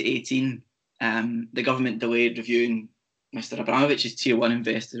 2018, the government delayed reviewing Mr. Abramovich's Tier 1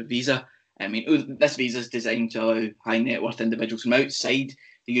 investor visa. This visa is designed to allow high net worth individuals from outside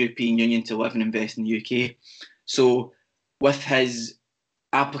the European Union to live and invest in the UK. So with his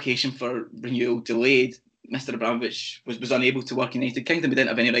application for renewal delayed, Mr. Abramovich was unable to work in the United Kingdom. He didn't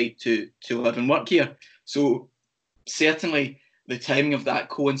have any right to live and work here. So certainly the timing of that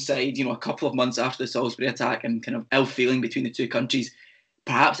coincide, a couple of months after the Salisbury attack, and kind of ill feeling between the two countries,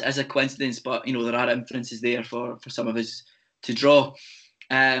 perhaps as a coincidence, but there are inferences there for some of us to draw.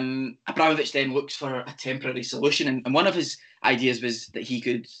 Abramovich then looks for a temporary solution, and one of his ideas was that he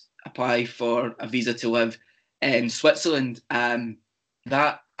could apply for a visa to live in Switzerland.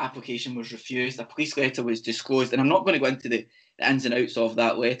 That application was refused. A police letter was disclosed, and I'm not going to go into the ins and outs of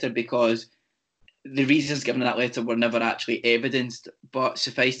that letter because the reasons given in that letter were never actually evidenced, but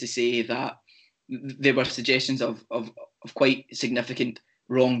suffice to say that there were suggestions of quite significant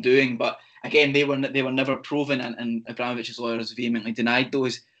wrongdoing, but again, they were never proven, and Abramovich's lawyers vehemently denied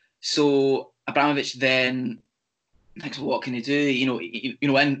those. So Abramovich then thinks, well, what can he do?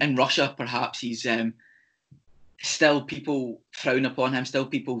 In Russia, perhaps he's still people frown upon him, still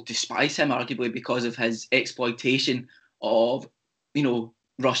people despise him, arguably because of his exploitation of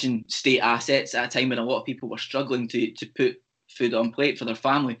Russian state assets at a time when a lot of people were struggling to put food on plate for their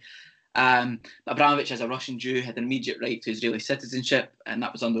family. Abramovich, as a Russian Jew, had an immediate right to Israeli citizenship, and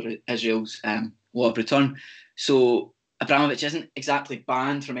that was under Israel's law of return. So Abramovich isn't exactly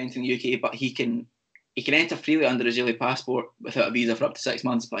banned from entering the UK, but he can enter freely under Israeli passport without a visa for up to 6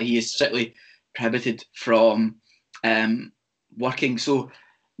 months, but he is strictly prohibited from working. So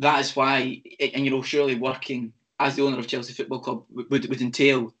that is why, and surely working as the owner of Chelsea Football Club would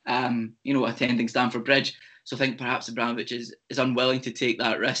entail attending Stamford Bridge. So I think perhaps Abramovich is unwilling to take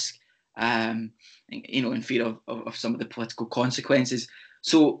that risk, in fear of some of the political consequences.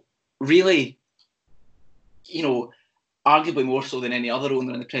 So really, arguably more so than any other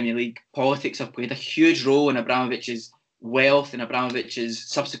owner in the Premier League, politics have played a huge role in Abramovich's wealth and Abramovich's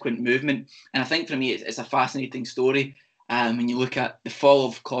subsequent movement. And I think for me, it's a fascinating story. When you look at the fall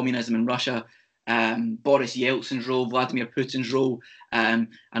of communism in Russia, Boris Yeltsin's role, Vladimir Putin's role, a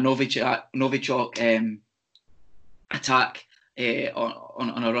Novichok attack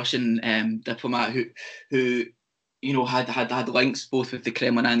on a Russian diplomat who had links both with the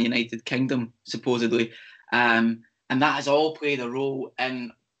Kremlin and the United Kingdom, supposedly. And that has all played a role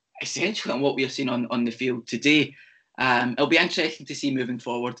in essentially what we are seeing on the field today. It'll be interesting to see moving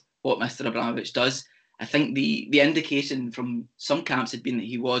forward what Mr. Abramovich does. I think the indication from some camps had been that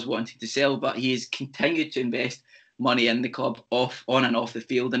he was wanting to sell, but he has continued to invest money in the club on and off the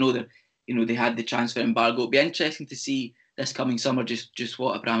field. I know that they had the transfer embargo. It'll be interesting to see this coming summer just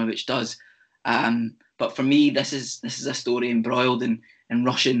what Abramovich does. But for me, this is a story embroiled in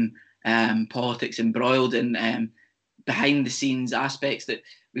Russian politics, embroiled in behind the scenes aspects that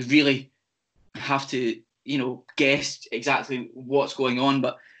we really have to guess exactly what's going on.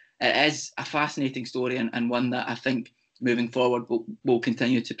 But it is a fascinating story and one that I think moving forward will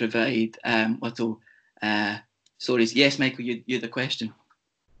continue to provide little stories. Yes, Michael, you had a question.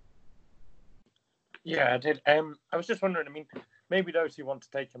 Yeah, I did. I was just wondering, maybe those who want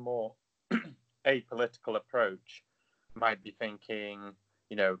to take a more apolitical approach might be thinking,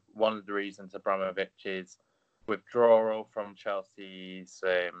 one of the reasons Abramovich's withdrawal from Chelsea's,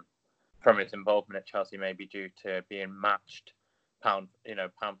 from his involvement at Chelsea may be due to being matched pound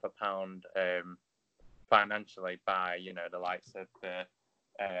for pound, financially by, the likes of the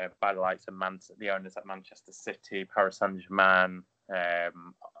owners at Manchester City, Paris Saint-Germain,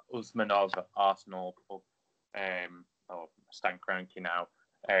 Usmanov at Arsenal, or Stan Kroenke now,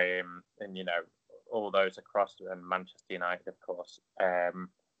 and all those across, and Manchester United, of course. Do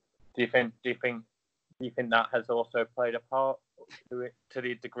you think that has also played a part to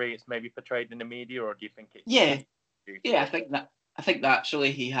the degree it's maybe portrayed in the media, or do you think it's I think that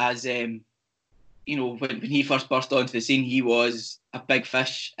actually he has. When he first burst onto the scene, he was a big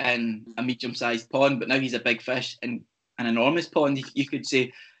fish in a medium-sized pond, but now he's a big fish in an enormous pond, you could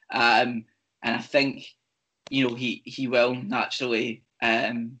say. And I think, he will naturally,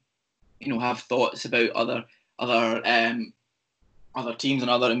 have thoughts about other teams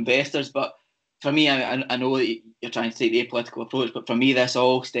and other investors. But for me, I know that you're trying to take the apolitical approach, but for me, this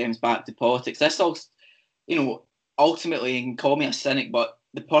all stems back to politics. This all, ultimately, you can call me a cynic, but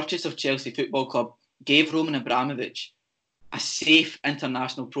the purchase of Chelsea Football Club gave Roman Abramovich a safe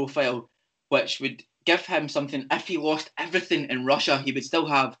international profile, which would give him something. If he lost everything in Russia, he would still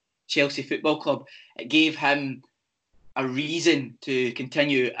have Chelsea Football Club. It gave him a reason to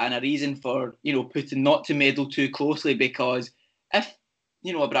continue and a reason for, Putin not to meddle too closely, because if,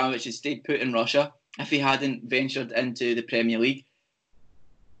 Abramovich had stayed put in Russia, if he hadn't ventured into the Premier League,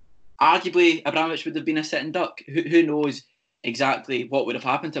 arguably Abramovich would have been a sitting duck. Who knows exactly what would have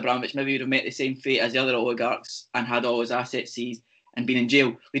happened to Abramovich? Maybe he would have met the same fate as the other oligarchs and had all his assets seized and been in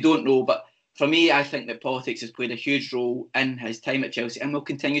jail. We don't know, but for me, I think that politics has played a huge role in his time at Chelsea and will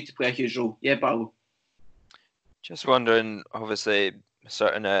continue to play a huge role. Yeah, Barlow. Just wondering, obviously,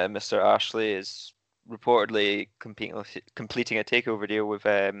 certain Mr. Ashley is reportedly completing a takeover deal with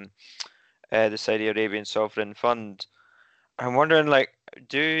the Saudi Arabian Sovereign Fund. I'm wondering,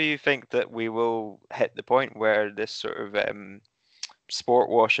 do you think that we will hit the point where this sort of sport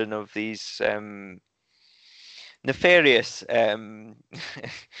washing of these nefarious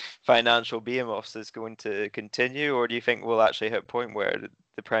financial behemoths is going to continue, or do you think we'll actually hit a point where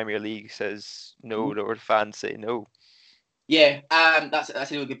the Premier League says no, or fans say no? Yeah, that's a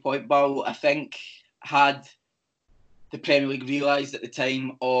really good point, Barlow. I think had the Premier League realised at the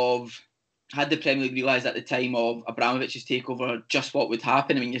time of Abramovich's takeover just what would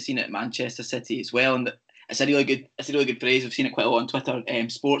happen. I mean, you've seen it at Manchester City as well, and it's a really good phrase. We've seen it quite a lot on Twitter.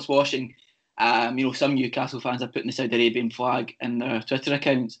 Sports washing. Some Newcastle fans are putting the Saudi Arabian flag in their Twitter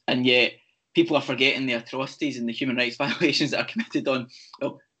accounts, and yet people are forgetting the atrocities and the human rights violations that are committed on,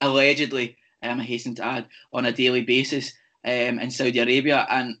 allegedly, I hasten to add, on a daily basis in Saudi Arabia.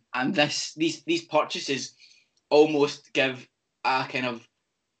 And these purchases almost give a kind of,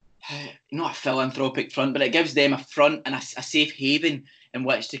 not a philanthropic front, but it gives them a front and a safe haven in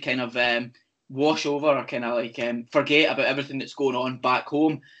which to kind of wash over or kind of forget about everything that's going on back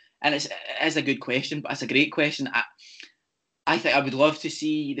home. And it's a good question, but it's a great question. I think I would love to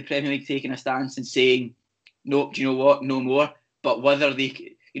see the Premier League taking a stance and saying, no, do you know what, no more. But whether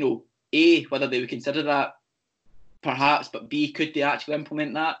they, A, whether they would consider that, perhaps, but B, could they actually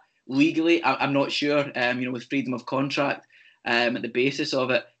implement that legally? I'm not sure. With freedom of contract at the basis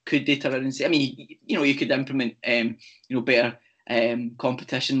of it, could they turn around and say, you could implement, better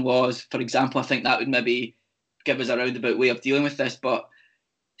competition laws, for example. I think that would maybe give us a roundabout way of dealing with this, but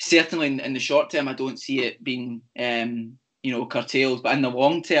certainly in the short term, I don't see it being, curtailed. But in the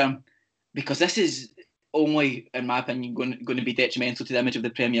long term, because this is only, in my opinion, going to be detrimental to the image of the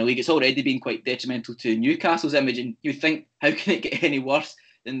Premier League. It's already been quite detrimental to Newcastle's image, and you think, how can it get any worse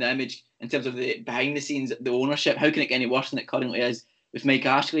than the image in terms of the behind the scenes, the ownership? How can it get any worse than it currently is with Mike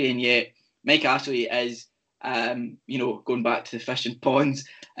Ashley? And yet, Mike Ashley is, going back to the fish and ponds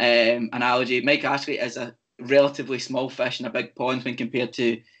analogy, Mike Ashley is a relatively small fish in a big pond when compared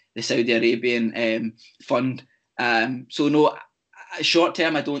to the Saudi Arabian fund. So no, short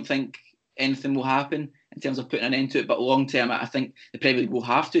term, I don't think anything will happen in terms of putting an end to it. But long term, I think the Premier League will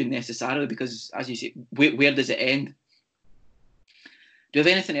have to necessarily, because, as you say, where does it end? Do you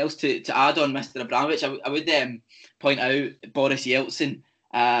have anything else to add on Mr. Abramovich? I would point out Boris Yeltsin.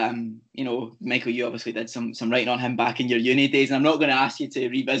 Michael, you obviously did some writing on him back in your uni days, and I'm not going to ask you to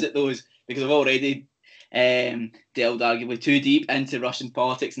revisit those because I've already delved arguably too deep into Russian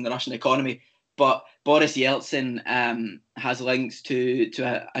politics and the Russian economy. But Boris Yeltsin has links to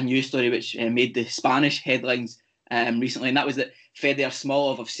a news story which made the Spanish headlines recently, and that was that Fedor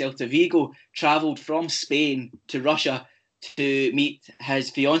Smolov of Celta Vigo travelled from Spain to Russia to meet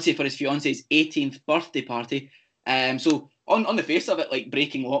his fiancée for his fiancée's 18th birthday party. So on the face of it, like,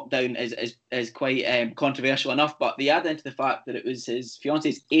 breaking lockdown is quite controversial enough, but they add into the fact that it was his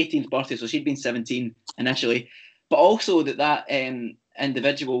fiancée's 18th birthday, so she'd been 17 initially, but also that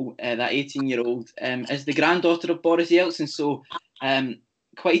individual, that 18-year-old, is the granddaughter of Boris Yeltsin. So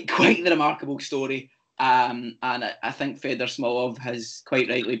quite the remarkable story. And I think Fedor Smolov has quite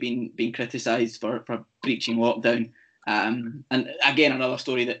rightly been criticised for breaching lockdown. And again, another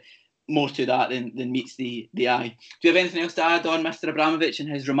story that more to that than meets the eye. Do you have anything else to add on Mr. Abramovich and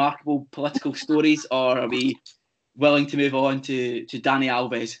his remarkable political stories, or are we willing to move on to Dani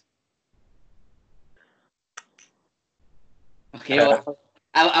Alves? Okay, well,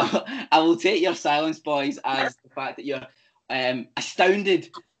 I will take your silence, boys, as the fact that you're astounded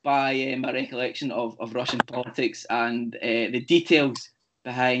by my recollection of Russian politics and the details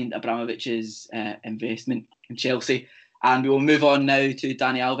behind Abramovich's investment in Chelsea. And we will move on now to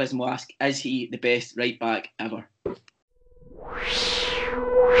Dani Alves, and we'll ask, is he the best right-back ever?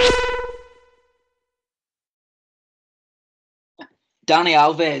 Dani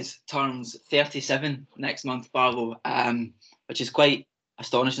Alves turns 37 next month, Barlow, which is quite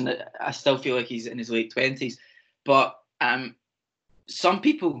astonishing. That I still feel like he's in his late 20s. But some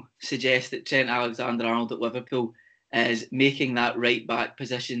people suggest that Trent Alexander-Arnold at Liverpool is making that right-back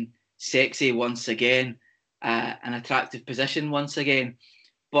position sexy once again, an attractive position once again.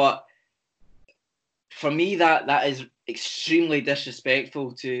 But for me, that is extremely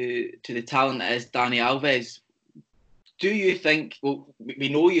disrespectful to the talent that is Dani Alves. Do you think, well, we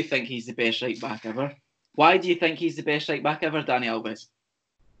know you think he's the best right-back ever. Why do you think he's the best right-back ever, Dani Alves?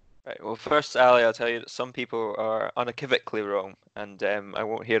 Right, well, first, Ali, I'll tell you that some people are unequivocally wrong, and I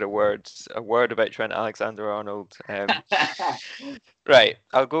won't hear a word about Trent Alexander-Arnold. Right,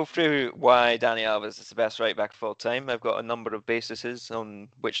 I'll go through why Dani Alves is the best right-back of all time. I've got a number of bases on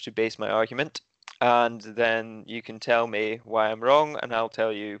which to base my argument, and then you can tell me why I'm wrong, and I'll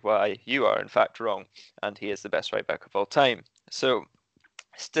tell you why you are in fact wrong, and he is the best right-back of all time. So,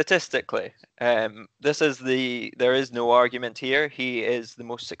 statistically, there is no argument here. He is the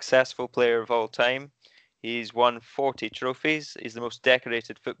most successful player of all time. He's won 40 trophies. He's the most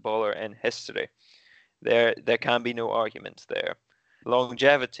decorated footballer in history. There can be no argument there.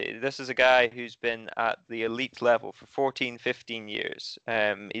 Longevity. This is a guy who's been at the elite level for 14, 15 years.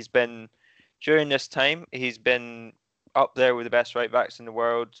 During this time, he's been up there with the best right backs in the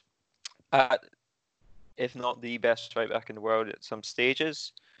world, if not the best right back in the world at some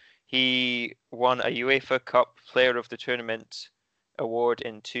stages. He won a UEFA Cup Player of the Tournament award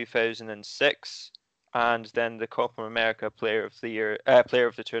in 2006, and then the Copa America Player of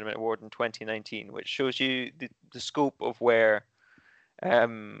the Tournament award in 2019, which shows you the scope of where,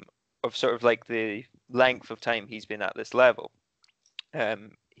 of sort of like the length of time he's been at this level.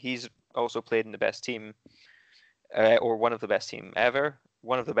 He's also played in the best team, or one of the best teams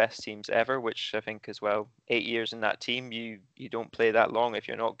ever, which I think as well, 8 years in that team, you don't play that long if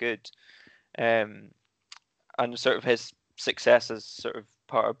you're not good. And sort of his success as sort of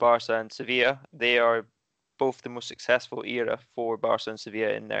part of Barca and Sevilla, they are both the most successful era for Barca and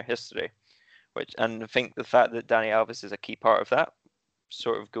Sevilla in their history. And I think the fact that Dani Alves is a key part of that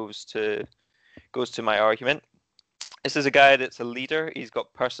sort of goes to my argument. This is a guy that's a leader. He's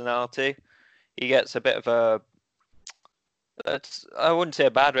got personality. He gets a bit of I wouldn't say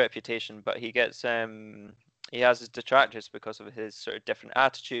a bad reputation, but he has his detractors because of his sort of different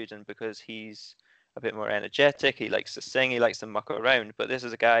attitude and because he's a bit more energetic. He likes to sing. He likes to muck around. But this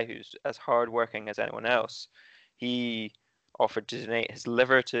is a guy who's as hardworking as anyone else. He offered to donate his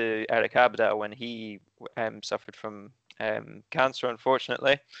liver to Eric Abidal when he suffered from cancer,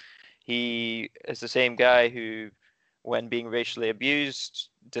 unfortunately. He is the same guy who, when being racially abused,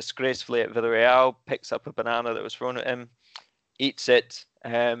 disgracefully at Villarreal, picks up a banana that was thrown at him, eats it,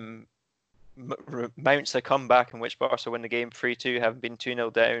 mounts a comeback in which Barca win the game 3-2, having been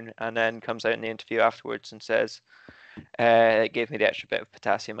 2-0 down, and then comes out in the interview afterwards and says, it gave me the extra bit of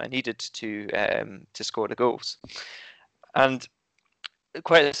potassium I needed to score the goals. And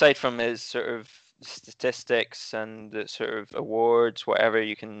quite aside from his sort of statistics and the sort of awards, whatever,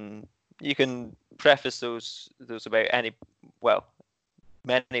 you can preface those about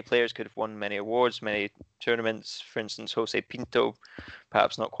many players could have won many awards, many tournaments. For instance, Jose Pinto,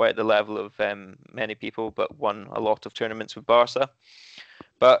 perhaps not quite at the level of many people, but won a lot of tournaments with Barca.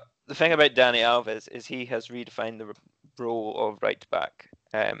 But the thing about Dani Alves is he has redefined the role of right back.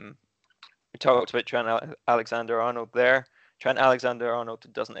 We talked about Trent Alexander-Arnold there. Trent Alexander-Arnold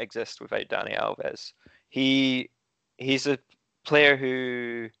doesn't exist without Dani Alves. He's a player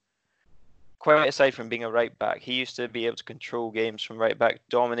who quite aside from being a right back, he used to be able to control games from right back,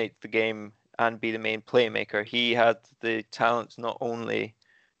 dominate the game, and be the main playmaker. He had the talent not only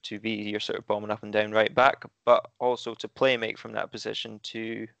to be your sort of bombing up and down right back, but also to play make from that position,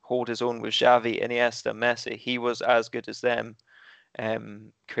 to hold his own with Xavi, Iniesta, Messi. He was as good as them,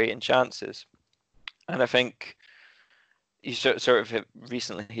 creating chances. And I think he sort of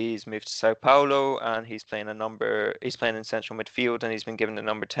recently he's moved to Sao Paulo and he's playing in central midfield, and he's been given the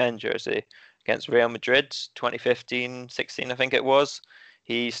number 10 jersey against Real Madrid 2015-16, I think it was.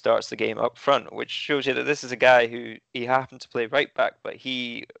 He starts the game up front, which shows you that this is a guy who he happened to play right back, but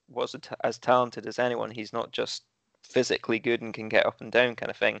he was as talented as anyone. He's not just physically good and can get up and down kind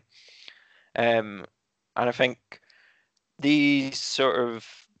of thing. And I think these sort of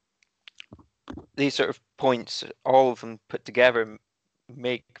points, all of them put together,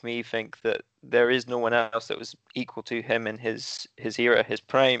 make me think that there is no one else that was equal to him in his era, his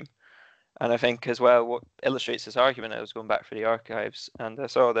prime. And I think as well, what illustrates this argument, I was going back for the archives, and I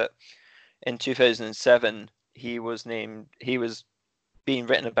saw that in 2007 he was being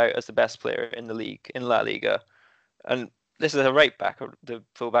written about as the best player in the league, in La Liga. And this is a right back. The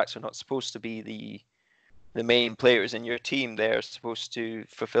fullbacks are not supposed to be the main players in your team. They're supposed to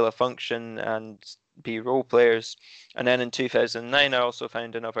fulfill a function and be role players. And then in 2009, I also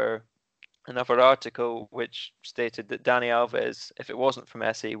found another article which stated that Dani Alves, if it wasn't for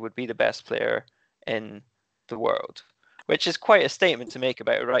Messi, would be the best player in the world, which is quite a statement to make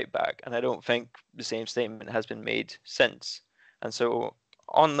about a right back. And I don't think the same statement has been made since. And so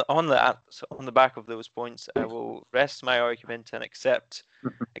on the back of those points, I will rest my argument and accept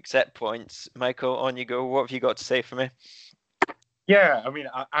points. Michael, on you go. What have you got to say for me? Yeah, I mean,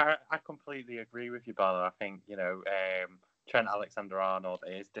 I completely agree with you, Barlow. I think, Trent Alexander-Arnold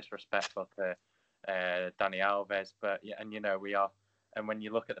is disrespectful to Dani Alves, but yeah, and we are, and when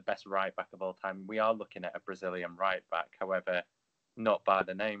you look at the best right back of all time, we are looking at a Brazilian right back. However, not by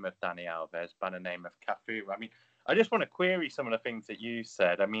the name of Dani Alves, by the name of Cafu. I mean, I just want to query some of the things that you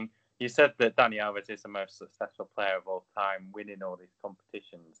said. I mean, you said that Dani Alves is the most successful player of all time, winning all these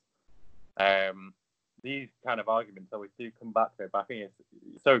competitions. These kind of arguments always do come back to it, but I think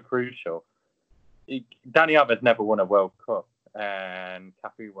it's so crucial. Dani Alves never won a World Cup, and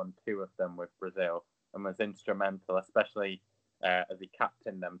Cafu won 2 of them with Brazil and was instrumental, especially as he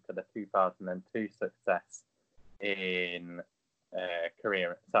captained them to the 2002 success in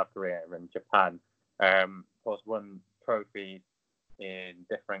South Korea and Japan. Of course, won trophies in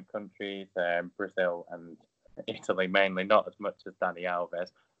different countries, Brazil and Italy mainly, not as much as Dani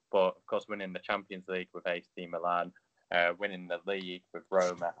Alves, but of course winning the Champions League with AC Milan, winning the league with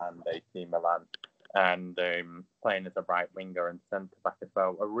Roma and AC Milan, and playing as a right winger and centre back as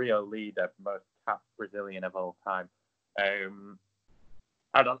well. A real leader, most capped Brazilian of all time.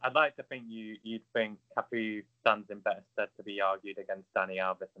 I'd like to think you'd think Cafu stands in better stead to be argued against Dani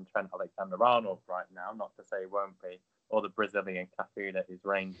Alves and Trent Alexander-Arnold right now. Not to say it won't be, or the Brazilian Cafu that is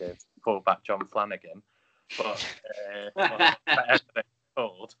Rangers fullback John Flanagan, but whatever they're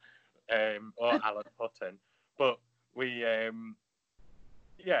called, or Alan Hutton. But we,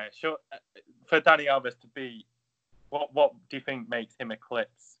 sure. For Dani Alves to be, what do you think makes him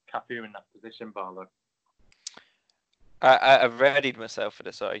eclipse Cafu in that position, Barlow? I've readied myself for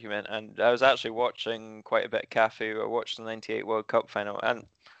this argument, and I was actually watching quite a bit of Cafu. I watched the '98 World Cup final, and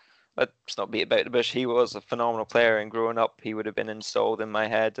let's not beat about the bush. He was a phenomenal player, and growing up, he would have been installed in my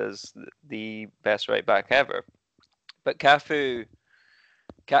head as the best right back ever. But Cafu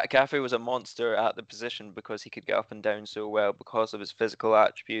was a monster at the position because he could get up and down so well, because of his physical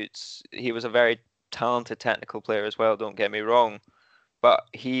attributes. He was a very talented technical player as well, don't get me wrong, but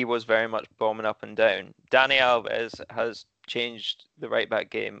he was very much bombing up and down. Dani Alves has changed the right back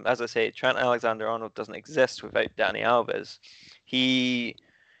game. As I say, Trent Alexander-Arnold doesn't exist without Dani Alves. He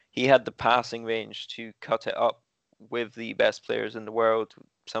had the passing range to cut it up with the best players in the world,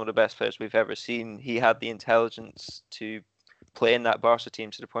 some of the best players we've ever seen. He had the intelligence to play in that Barca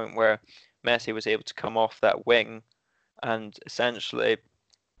team to the point where Messi was able to come off that wing and essentially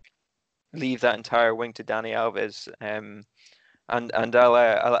leave that entire wing to Dani Alves. And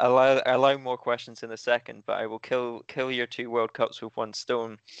I'll allow more questions in a second, but I will kill your 2 World Cups with one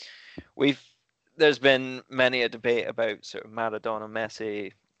stone. There's been many a debate about sort of Maradona,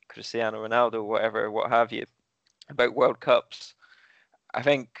 Messi, Cristiano Ronaldo, what have you, about World Cups. I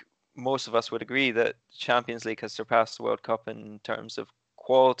think most of us would agree that Champions League has surpassed the World Cup in terms of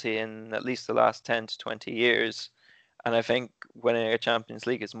quality in at least the last 10 to 20 years. And I think winning a Champions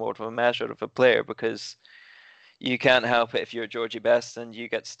League is more of a measure of a player, because you can't help it if you're Georgie Best and you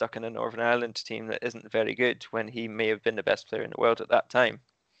get stuck in a Northern Ireland team that isn't very good when he may have been the best player in the world at that time.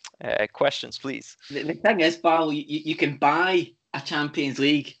 Questions, please. The thing is, Barlow, you can buy a Champions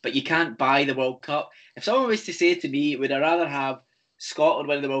League, but you can't buy the World Cup. If someone was to say to me, would I rather have Scotland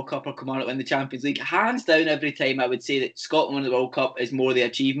win the World Cup or Kilmarnock win the Champions League? Hands down, every time I would say that Scotland win the World Cup is more the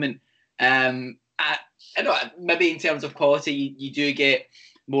achievement. I know maybe in terms of quality, you do get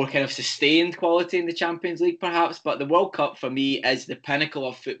more kind of sustained quality in the Champions League, perhaps. But the World Cup for me is the pinnacle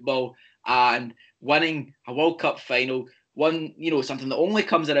of football, and winning a World Cup final, something that only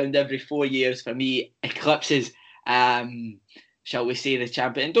comes around every 4 years, for me eclipses, shall we say, the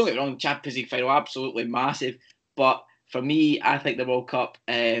champion. And don't get me wrong, the Champions League final absolutely massive, but for me, I think the World Cup,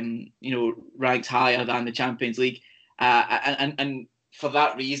 ranks higher than the Champions League, and for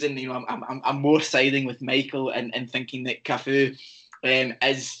that reason, I'm more siding with Michael and thinking that Cafu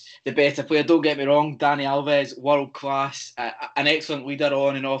is the better player. Don't get me wrong, Dani Alves, world class, an excellent leader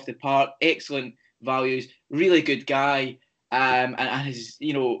on and off the park, excellent values, really good guy, and has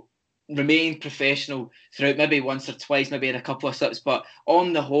remained professional throughout. Maybe once or twice, maybe had a couple of slips, but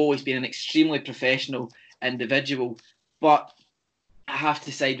on the whole, he's been an extremely professional individual. But I have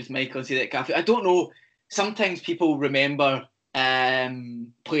to side with Michael and say that Cafu. I don't know. Sometimes people remember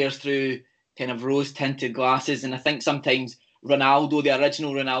players through kind of rose-tinted glasses, and I think sometimes Ronaldo, the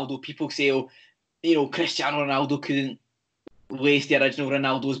original Ronaldo, people say, Cristiano Ronaldo couldn't lace the original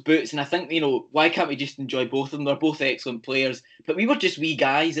Ronaldo's boots, and I think, why can't we just enjoy both of them? They're both excellent players, but we were just wee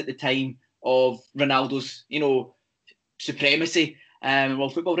guys at the time of Ronaldo's, supremacy.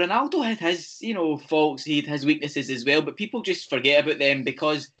 World football. Ronaldo had his, faults, he had his weaknesses as well, but people just forget about them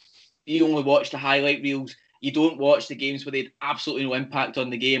because you only watch the highlight reels. You don't watch the games where they had absolutely no impact on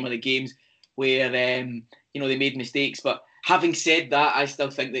the game, or the games where they made mistakes. But having said that, I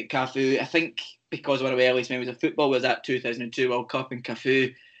still think that Cafu, I think because one of the earliest memories of football was that 2002 World Cup, and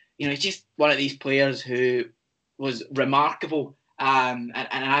Cafu, he's just one of these players who was remarkable. And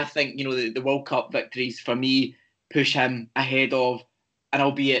I think, the World Cup victories for me push him ahead of an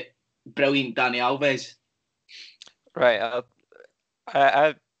albeit brilliant Dani Alves. Right.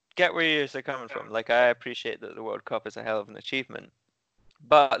 I get where you're coming from. Like, I appreciate that the World Cup is a hell of an achievement,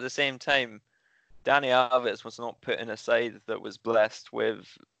 but at the same time, Dani Alves was not put in a side that was blessed with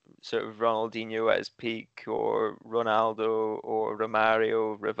sort of Ronaldinho at his peak, or Ronaldo, or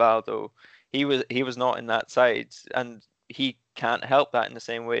Romario, Rivaldo. He was not in that side, and he can't help that in the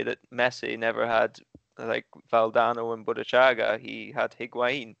same way that Messi never had like Valdano and Budachaga. He had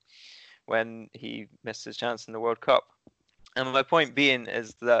Higuain when he missed his chance in the World Cup. And my point being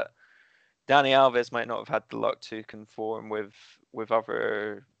is that Dani Alves might not have had the luck to conform with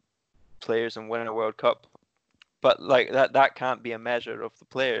other players and win a World Cup, but like that can't be a measure of the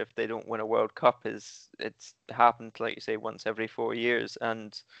player if they don't win a World Cup. It's happened, like you say, once every 4 years,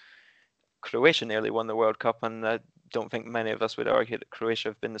 and Croatia nearly won the World Cup, and I don't think many of us would argue that Croatia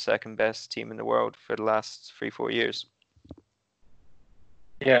have been the second best team in the world for the last 3-4 years.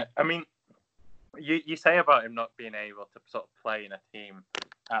 Yeah, I mean, you say about him not being able to sort of play in a team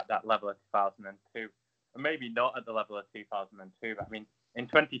at that level of 2002, and maybe not at the level of 2002, but I mean, in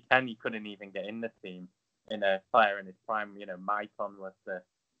 2010 he couldn't even get in the team in a player in his prime. Maicon was the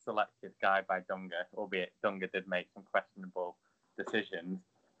selected guy by Dunga, albeit Dunga did make some questionable decisions.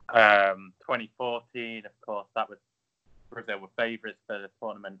 2014, of course, that was Brazil were favourites for the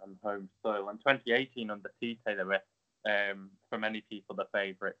tournament on home soil. And 2018 under Tite, they were, for many people, the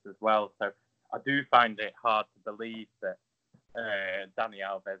favourites as well. So I do find it hard to believe that Dani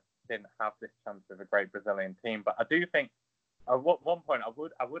Alves didn't have this chance of a great Brazilian team. But I do think one point I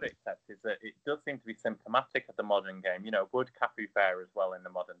would accept is that it does seem to be symptomatic of the modern game. Would Cafu fare as well in the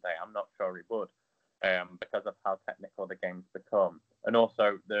modern day? I'm not sure he would, because of how technical the game's become, and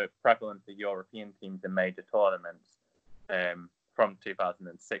also the prevalence of European teams in major tournaments from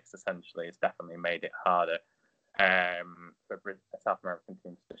 2006 essentially has definitely made it harder for South American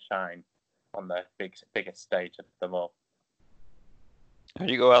teams to shine on the biggest stage of them all. There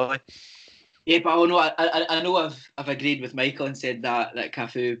you go, Ali. Yeah, but I know I've agreed with Michael and said that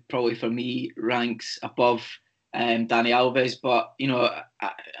Cafu probably for me ranks above Dani Alves, but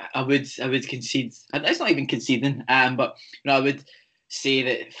I would concede. It's not even conceding, but I would say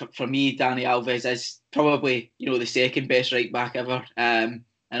that for me, Dani Alves is probably the second best right back ever. And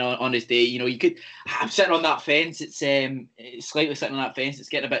on his day, you could. I'm sitting on that fence. It's slightly sitting on that fence. It's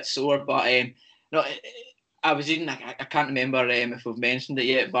getting a bit sore, but I was reading. I can't remember if we've mentioned it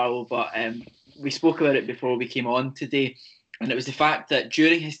yet, Barlow, but we spoke about it before we came on today, and it was the fact that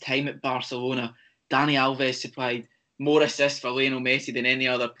during his time at Barcelona, Dani Alves supplied more assists for Lionel Messi than any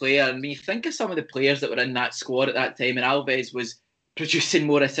other player. And when you think of some of the players that were in that squad at that time, and Alves was producing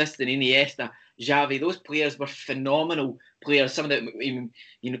more assists than Iniesta, Xavi, those players were phenomenal players. Some of them, we've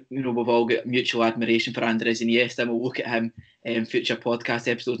all got mutual admiration for Andres Iniesta, and we'll look at him in future podcast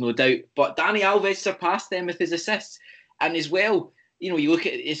episodes, no doubt. But Dani Alves surpassed them with his assists. And as well, you look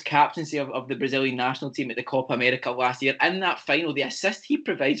at his captaincy of the Brazilian national team at the Copa America last year. In that final, the assist he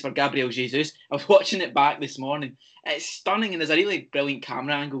provides for Gabriel Jesus, I was watching it back this morning. It's stunning, and there's a really brilliant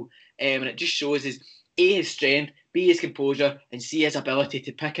camera angle. And it just shows his strength, B, his composure, and C, his ability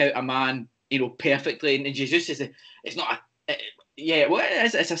to pick out a man, perfectly. And Jesus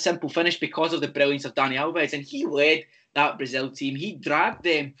it's a simple finish because of the brilliance of Dani Alves, and he led that Brazil team. He dragged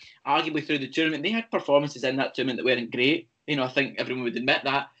them arguably through the tournament. They had performances in that tournament that weren't great. I think everyone would admit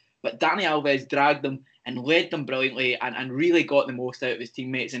that. But Dani Alves dragged them and led them brilliantly and really got the most out of his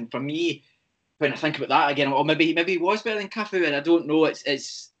teammates. And for me, when I think about that again, or maybe he was better than Cafu, and I don't know.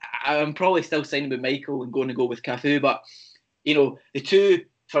 I'm probably still signing with Michael and going to go with Cafu. But the two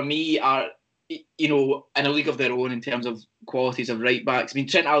for me are in a league of their own in terms of qualities of right backs. I mean,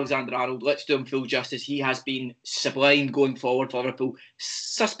 Trent Alexander-Arnold, let's do him full justice. He has been sublime going forward for Liverpool.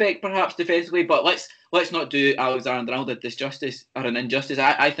 Suspect perhaps defensively, but let's not do Alexander-Arnold a disjustice or an injustice.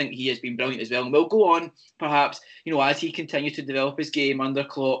 I think he has been brilliant as well, and we'll go on perhaps as he continues to develop his game under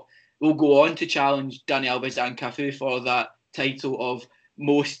Klopp, we'll go on to challenge Dani Alves and Cafu for that title of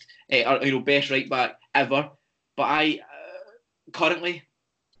most best right back ever. But currently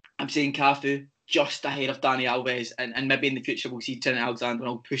I'm saying Cafu just ahead of Dani Alves, and maybe in the future we'll see Trent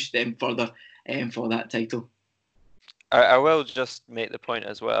Alexander-Arnold push them further for that title. I will just make the point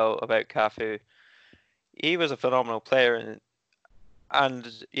as well about Cafu. He was a phenomenal player,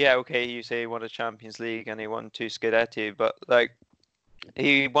 and yeah, okay, you say he won a Champions League and he won 2 Scudetti, but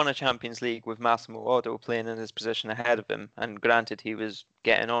he won a Champions League with Massimo Otto playing in his position ahead of him, and granted he was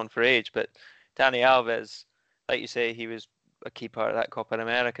getting on for age, but Dani Alves, like you say, he was a key part of that Copa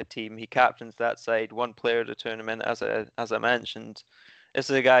America team. He captains that side, one player of the tournament, as I mentioned. This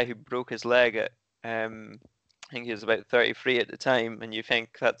is a guy who broke his leg at I think he was about 33 at the time, and you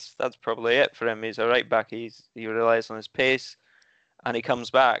think that's probably it for him. He's a right back. He relies on his pace, and he comes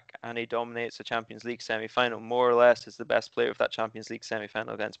back and he dominates the Champions League semi-final. More or less is the best player of that Champions League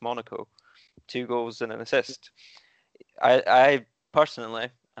semi-final against Monaco. 2 goals and an assist. I personally,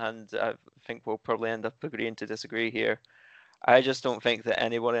 and I think we'll probably end up agreeing to disagree here, I just don't think that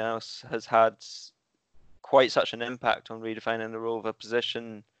anyone else has had quite such an impact on redefining the role of a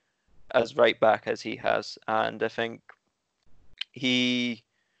position as right back as he has. And I think fair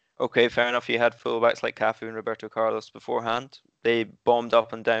enough, he had fullbacks like Cafu and Roberto Carlos beforehand. They bombed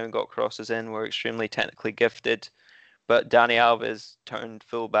up and down, got crosses in, were extremely technically gifted. But Dani Alves turned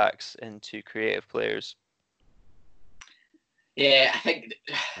fullbacks into creative players. Yeah, I think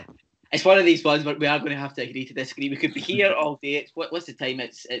it's one of these ones where we are going to have to agree to disagree. We could be here all day. What's the time?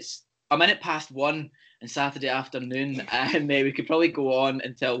 It's a minute past 1 on Saturday afternoon, and we could probably go on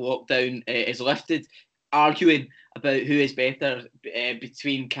until lockdown is lifted, arguing about who is better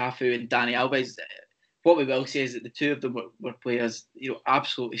between Cafu and Dani Alves. What we will say is that the two of them were players,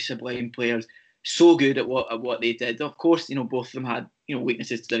 absolutely sublime players, so good at what they did. Of course, both of them had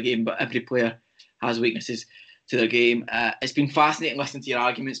weaknesses to their game, but every player has weaknesses to their game. It's been fascinating listening to your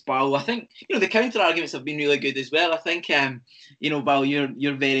arguments, Barlow. I think the counter arguments have been really good as well. I think Barlow,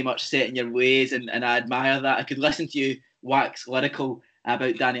 you're very much set in your ways, and I admire that. I could listen to you wax lyrical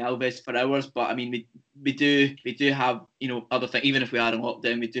about Dani Alves for hours, but I mean we do have other things. Even if we are in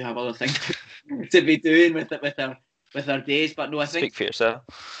lockdown, we do have other things to be doing with our days. But no, I think speak for yourself.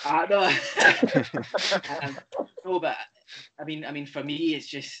 No, but I mean for me it's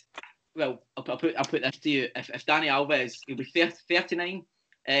just. Well, I'll put this to you. If Dani Alves, he'll be 39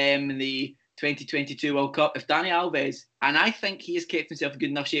 in the 2022 World Cup. If Dani Alves, and I think he has kept himself in good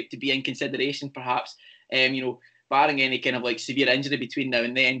enough shape to be in consideration, perhaps, barring any kind of severe injury between now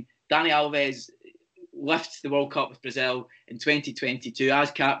and then, Dani Alves lifts the World Cup with Brazil in 2022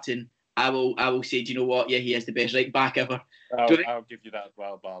 as captain. I will say, do you know what? Yeah, he is the best right back ever. I'll give you that as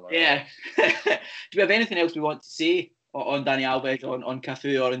well, Barlow. Yeah. Do we have anything else we want to say on Dani Alves, on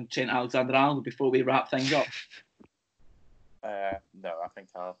Cafu, or on Trent Alexander-Arnold before we wrap things up? No, I think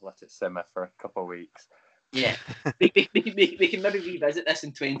I'll let it simmer for a couple of weeks. Yeah, we can maybe revisit this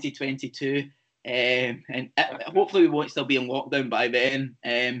in 2022, and hopefully we won't still be in lockdown by then.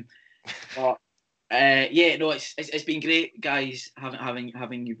 But it's been great, guys,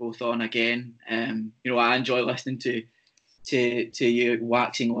 having you both on again. I enjoy listening to you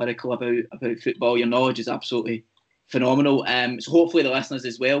waxing lyrical about football. Your knowledge is absolutely phenomenal. So hopefully the listeners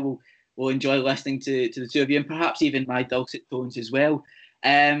as well will enjoy listening to the two of you, and perhaps even my dulcet tones as well.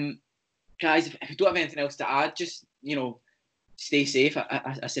 Guys, if you don't have anything else to add, just stay safe.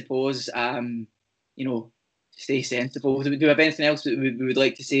 I suppose stay sensible. Do we have anything else that we would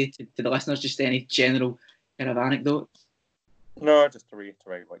like to say to the listeners? Just any general kind of anecdote? No, just to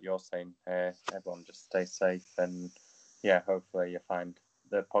reiterate what you're saying. Everyone just stay safe, and hopefully you find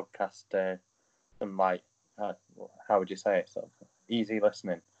the podcast some light. How would you say it? Sort of easy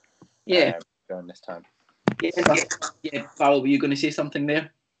listening. Yeah. During this time. Yeah. Barlow, were you going to say something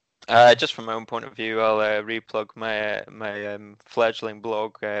there? Just from my own point of view, I'll replug my fledgling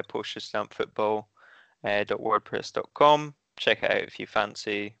blog, poststampfootball.wordpress.com. Check it out if you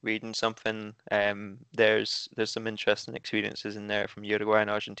fancy reading something. There's some interesting experiences in there from Uruguay and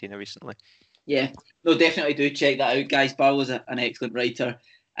Argentina recently. Yeah, no, definitely do check that out, guys. Barlow's an excellent writer,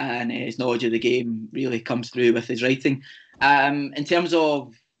 and his knowledge of the game really comes through with his writing. In terms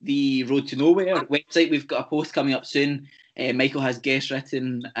of the Road to Nowhere website, we've got a post coming up soon. Michael has guest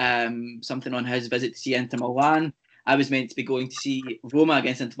written something on his visit to see Inter Milan. I was meant to be going to see Roma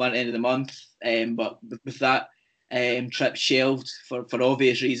against Inter Milan at the end of the month, but with that trip shelved for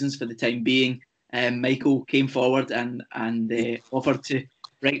obvious reasons for the time being, Michael came forward and offered to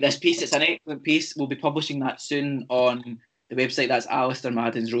write this piece. It's an excellent piece. We'll be publishing that soon on the website. That's Alasdair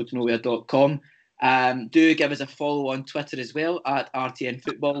Madden's roadtonowhere.com. Do give us a follow on Twitter as well at RTN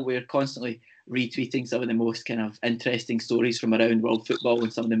Football. We're constantly retweeting some of the most kind of interesting stories from around world football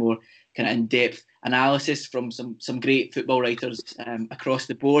and some of the more kind of in-depth analysis from some great football writers across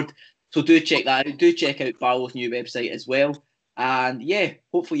the board. So do check that out. Do check out Barlow's new website as well. And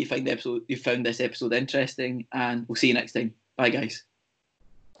hopefully you found this episode interesting, and we'll see you next time. Bye, guys.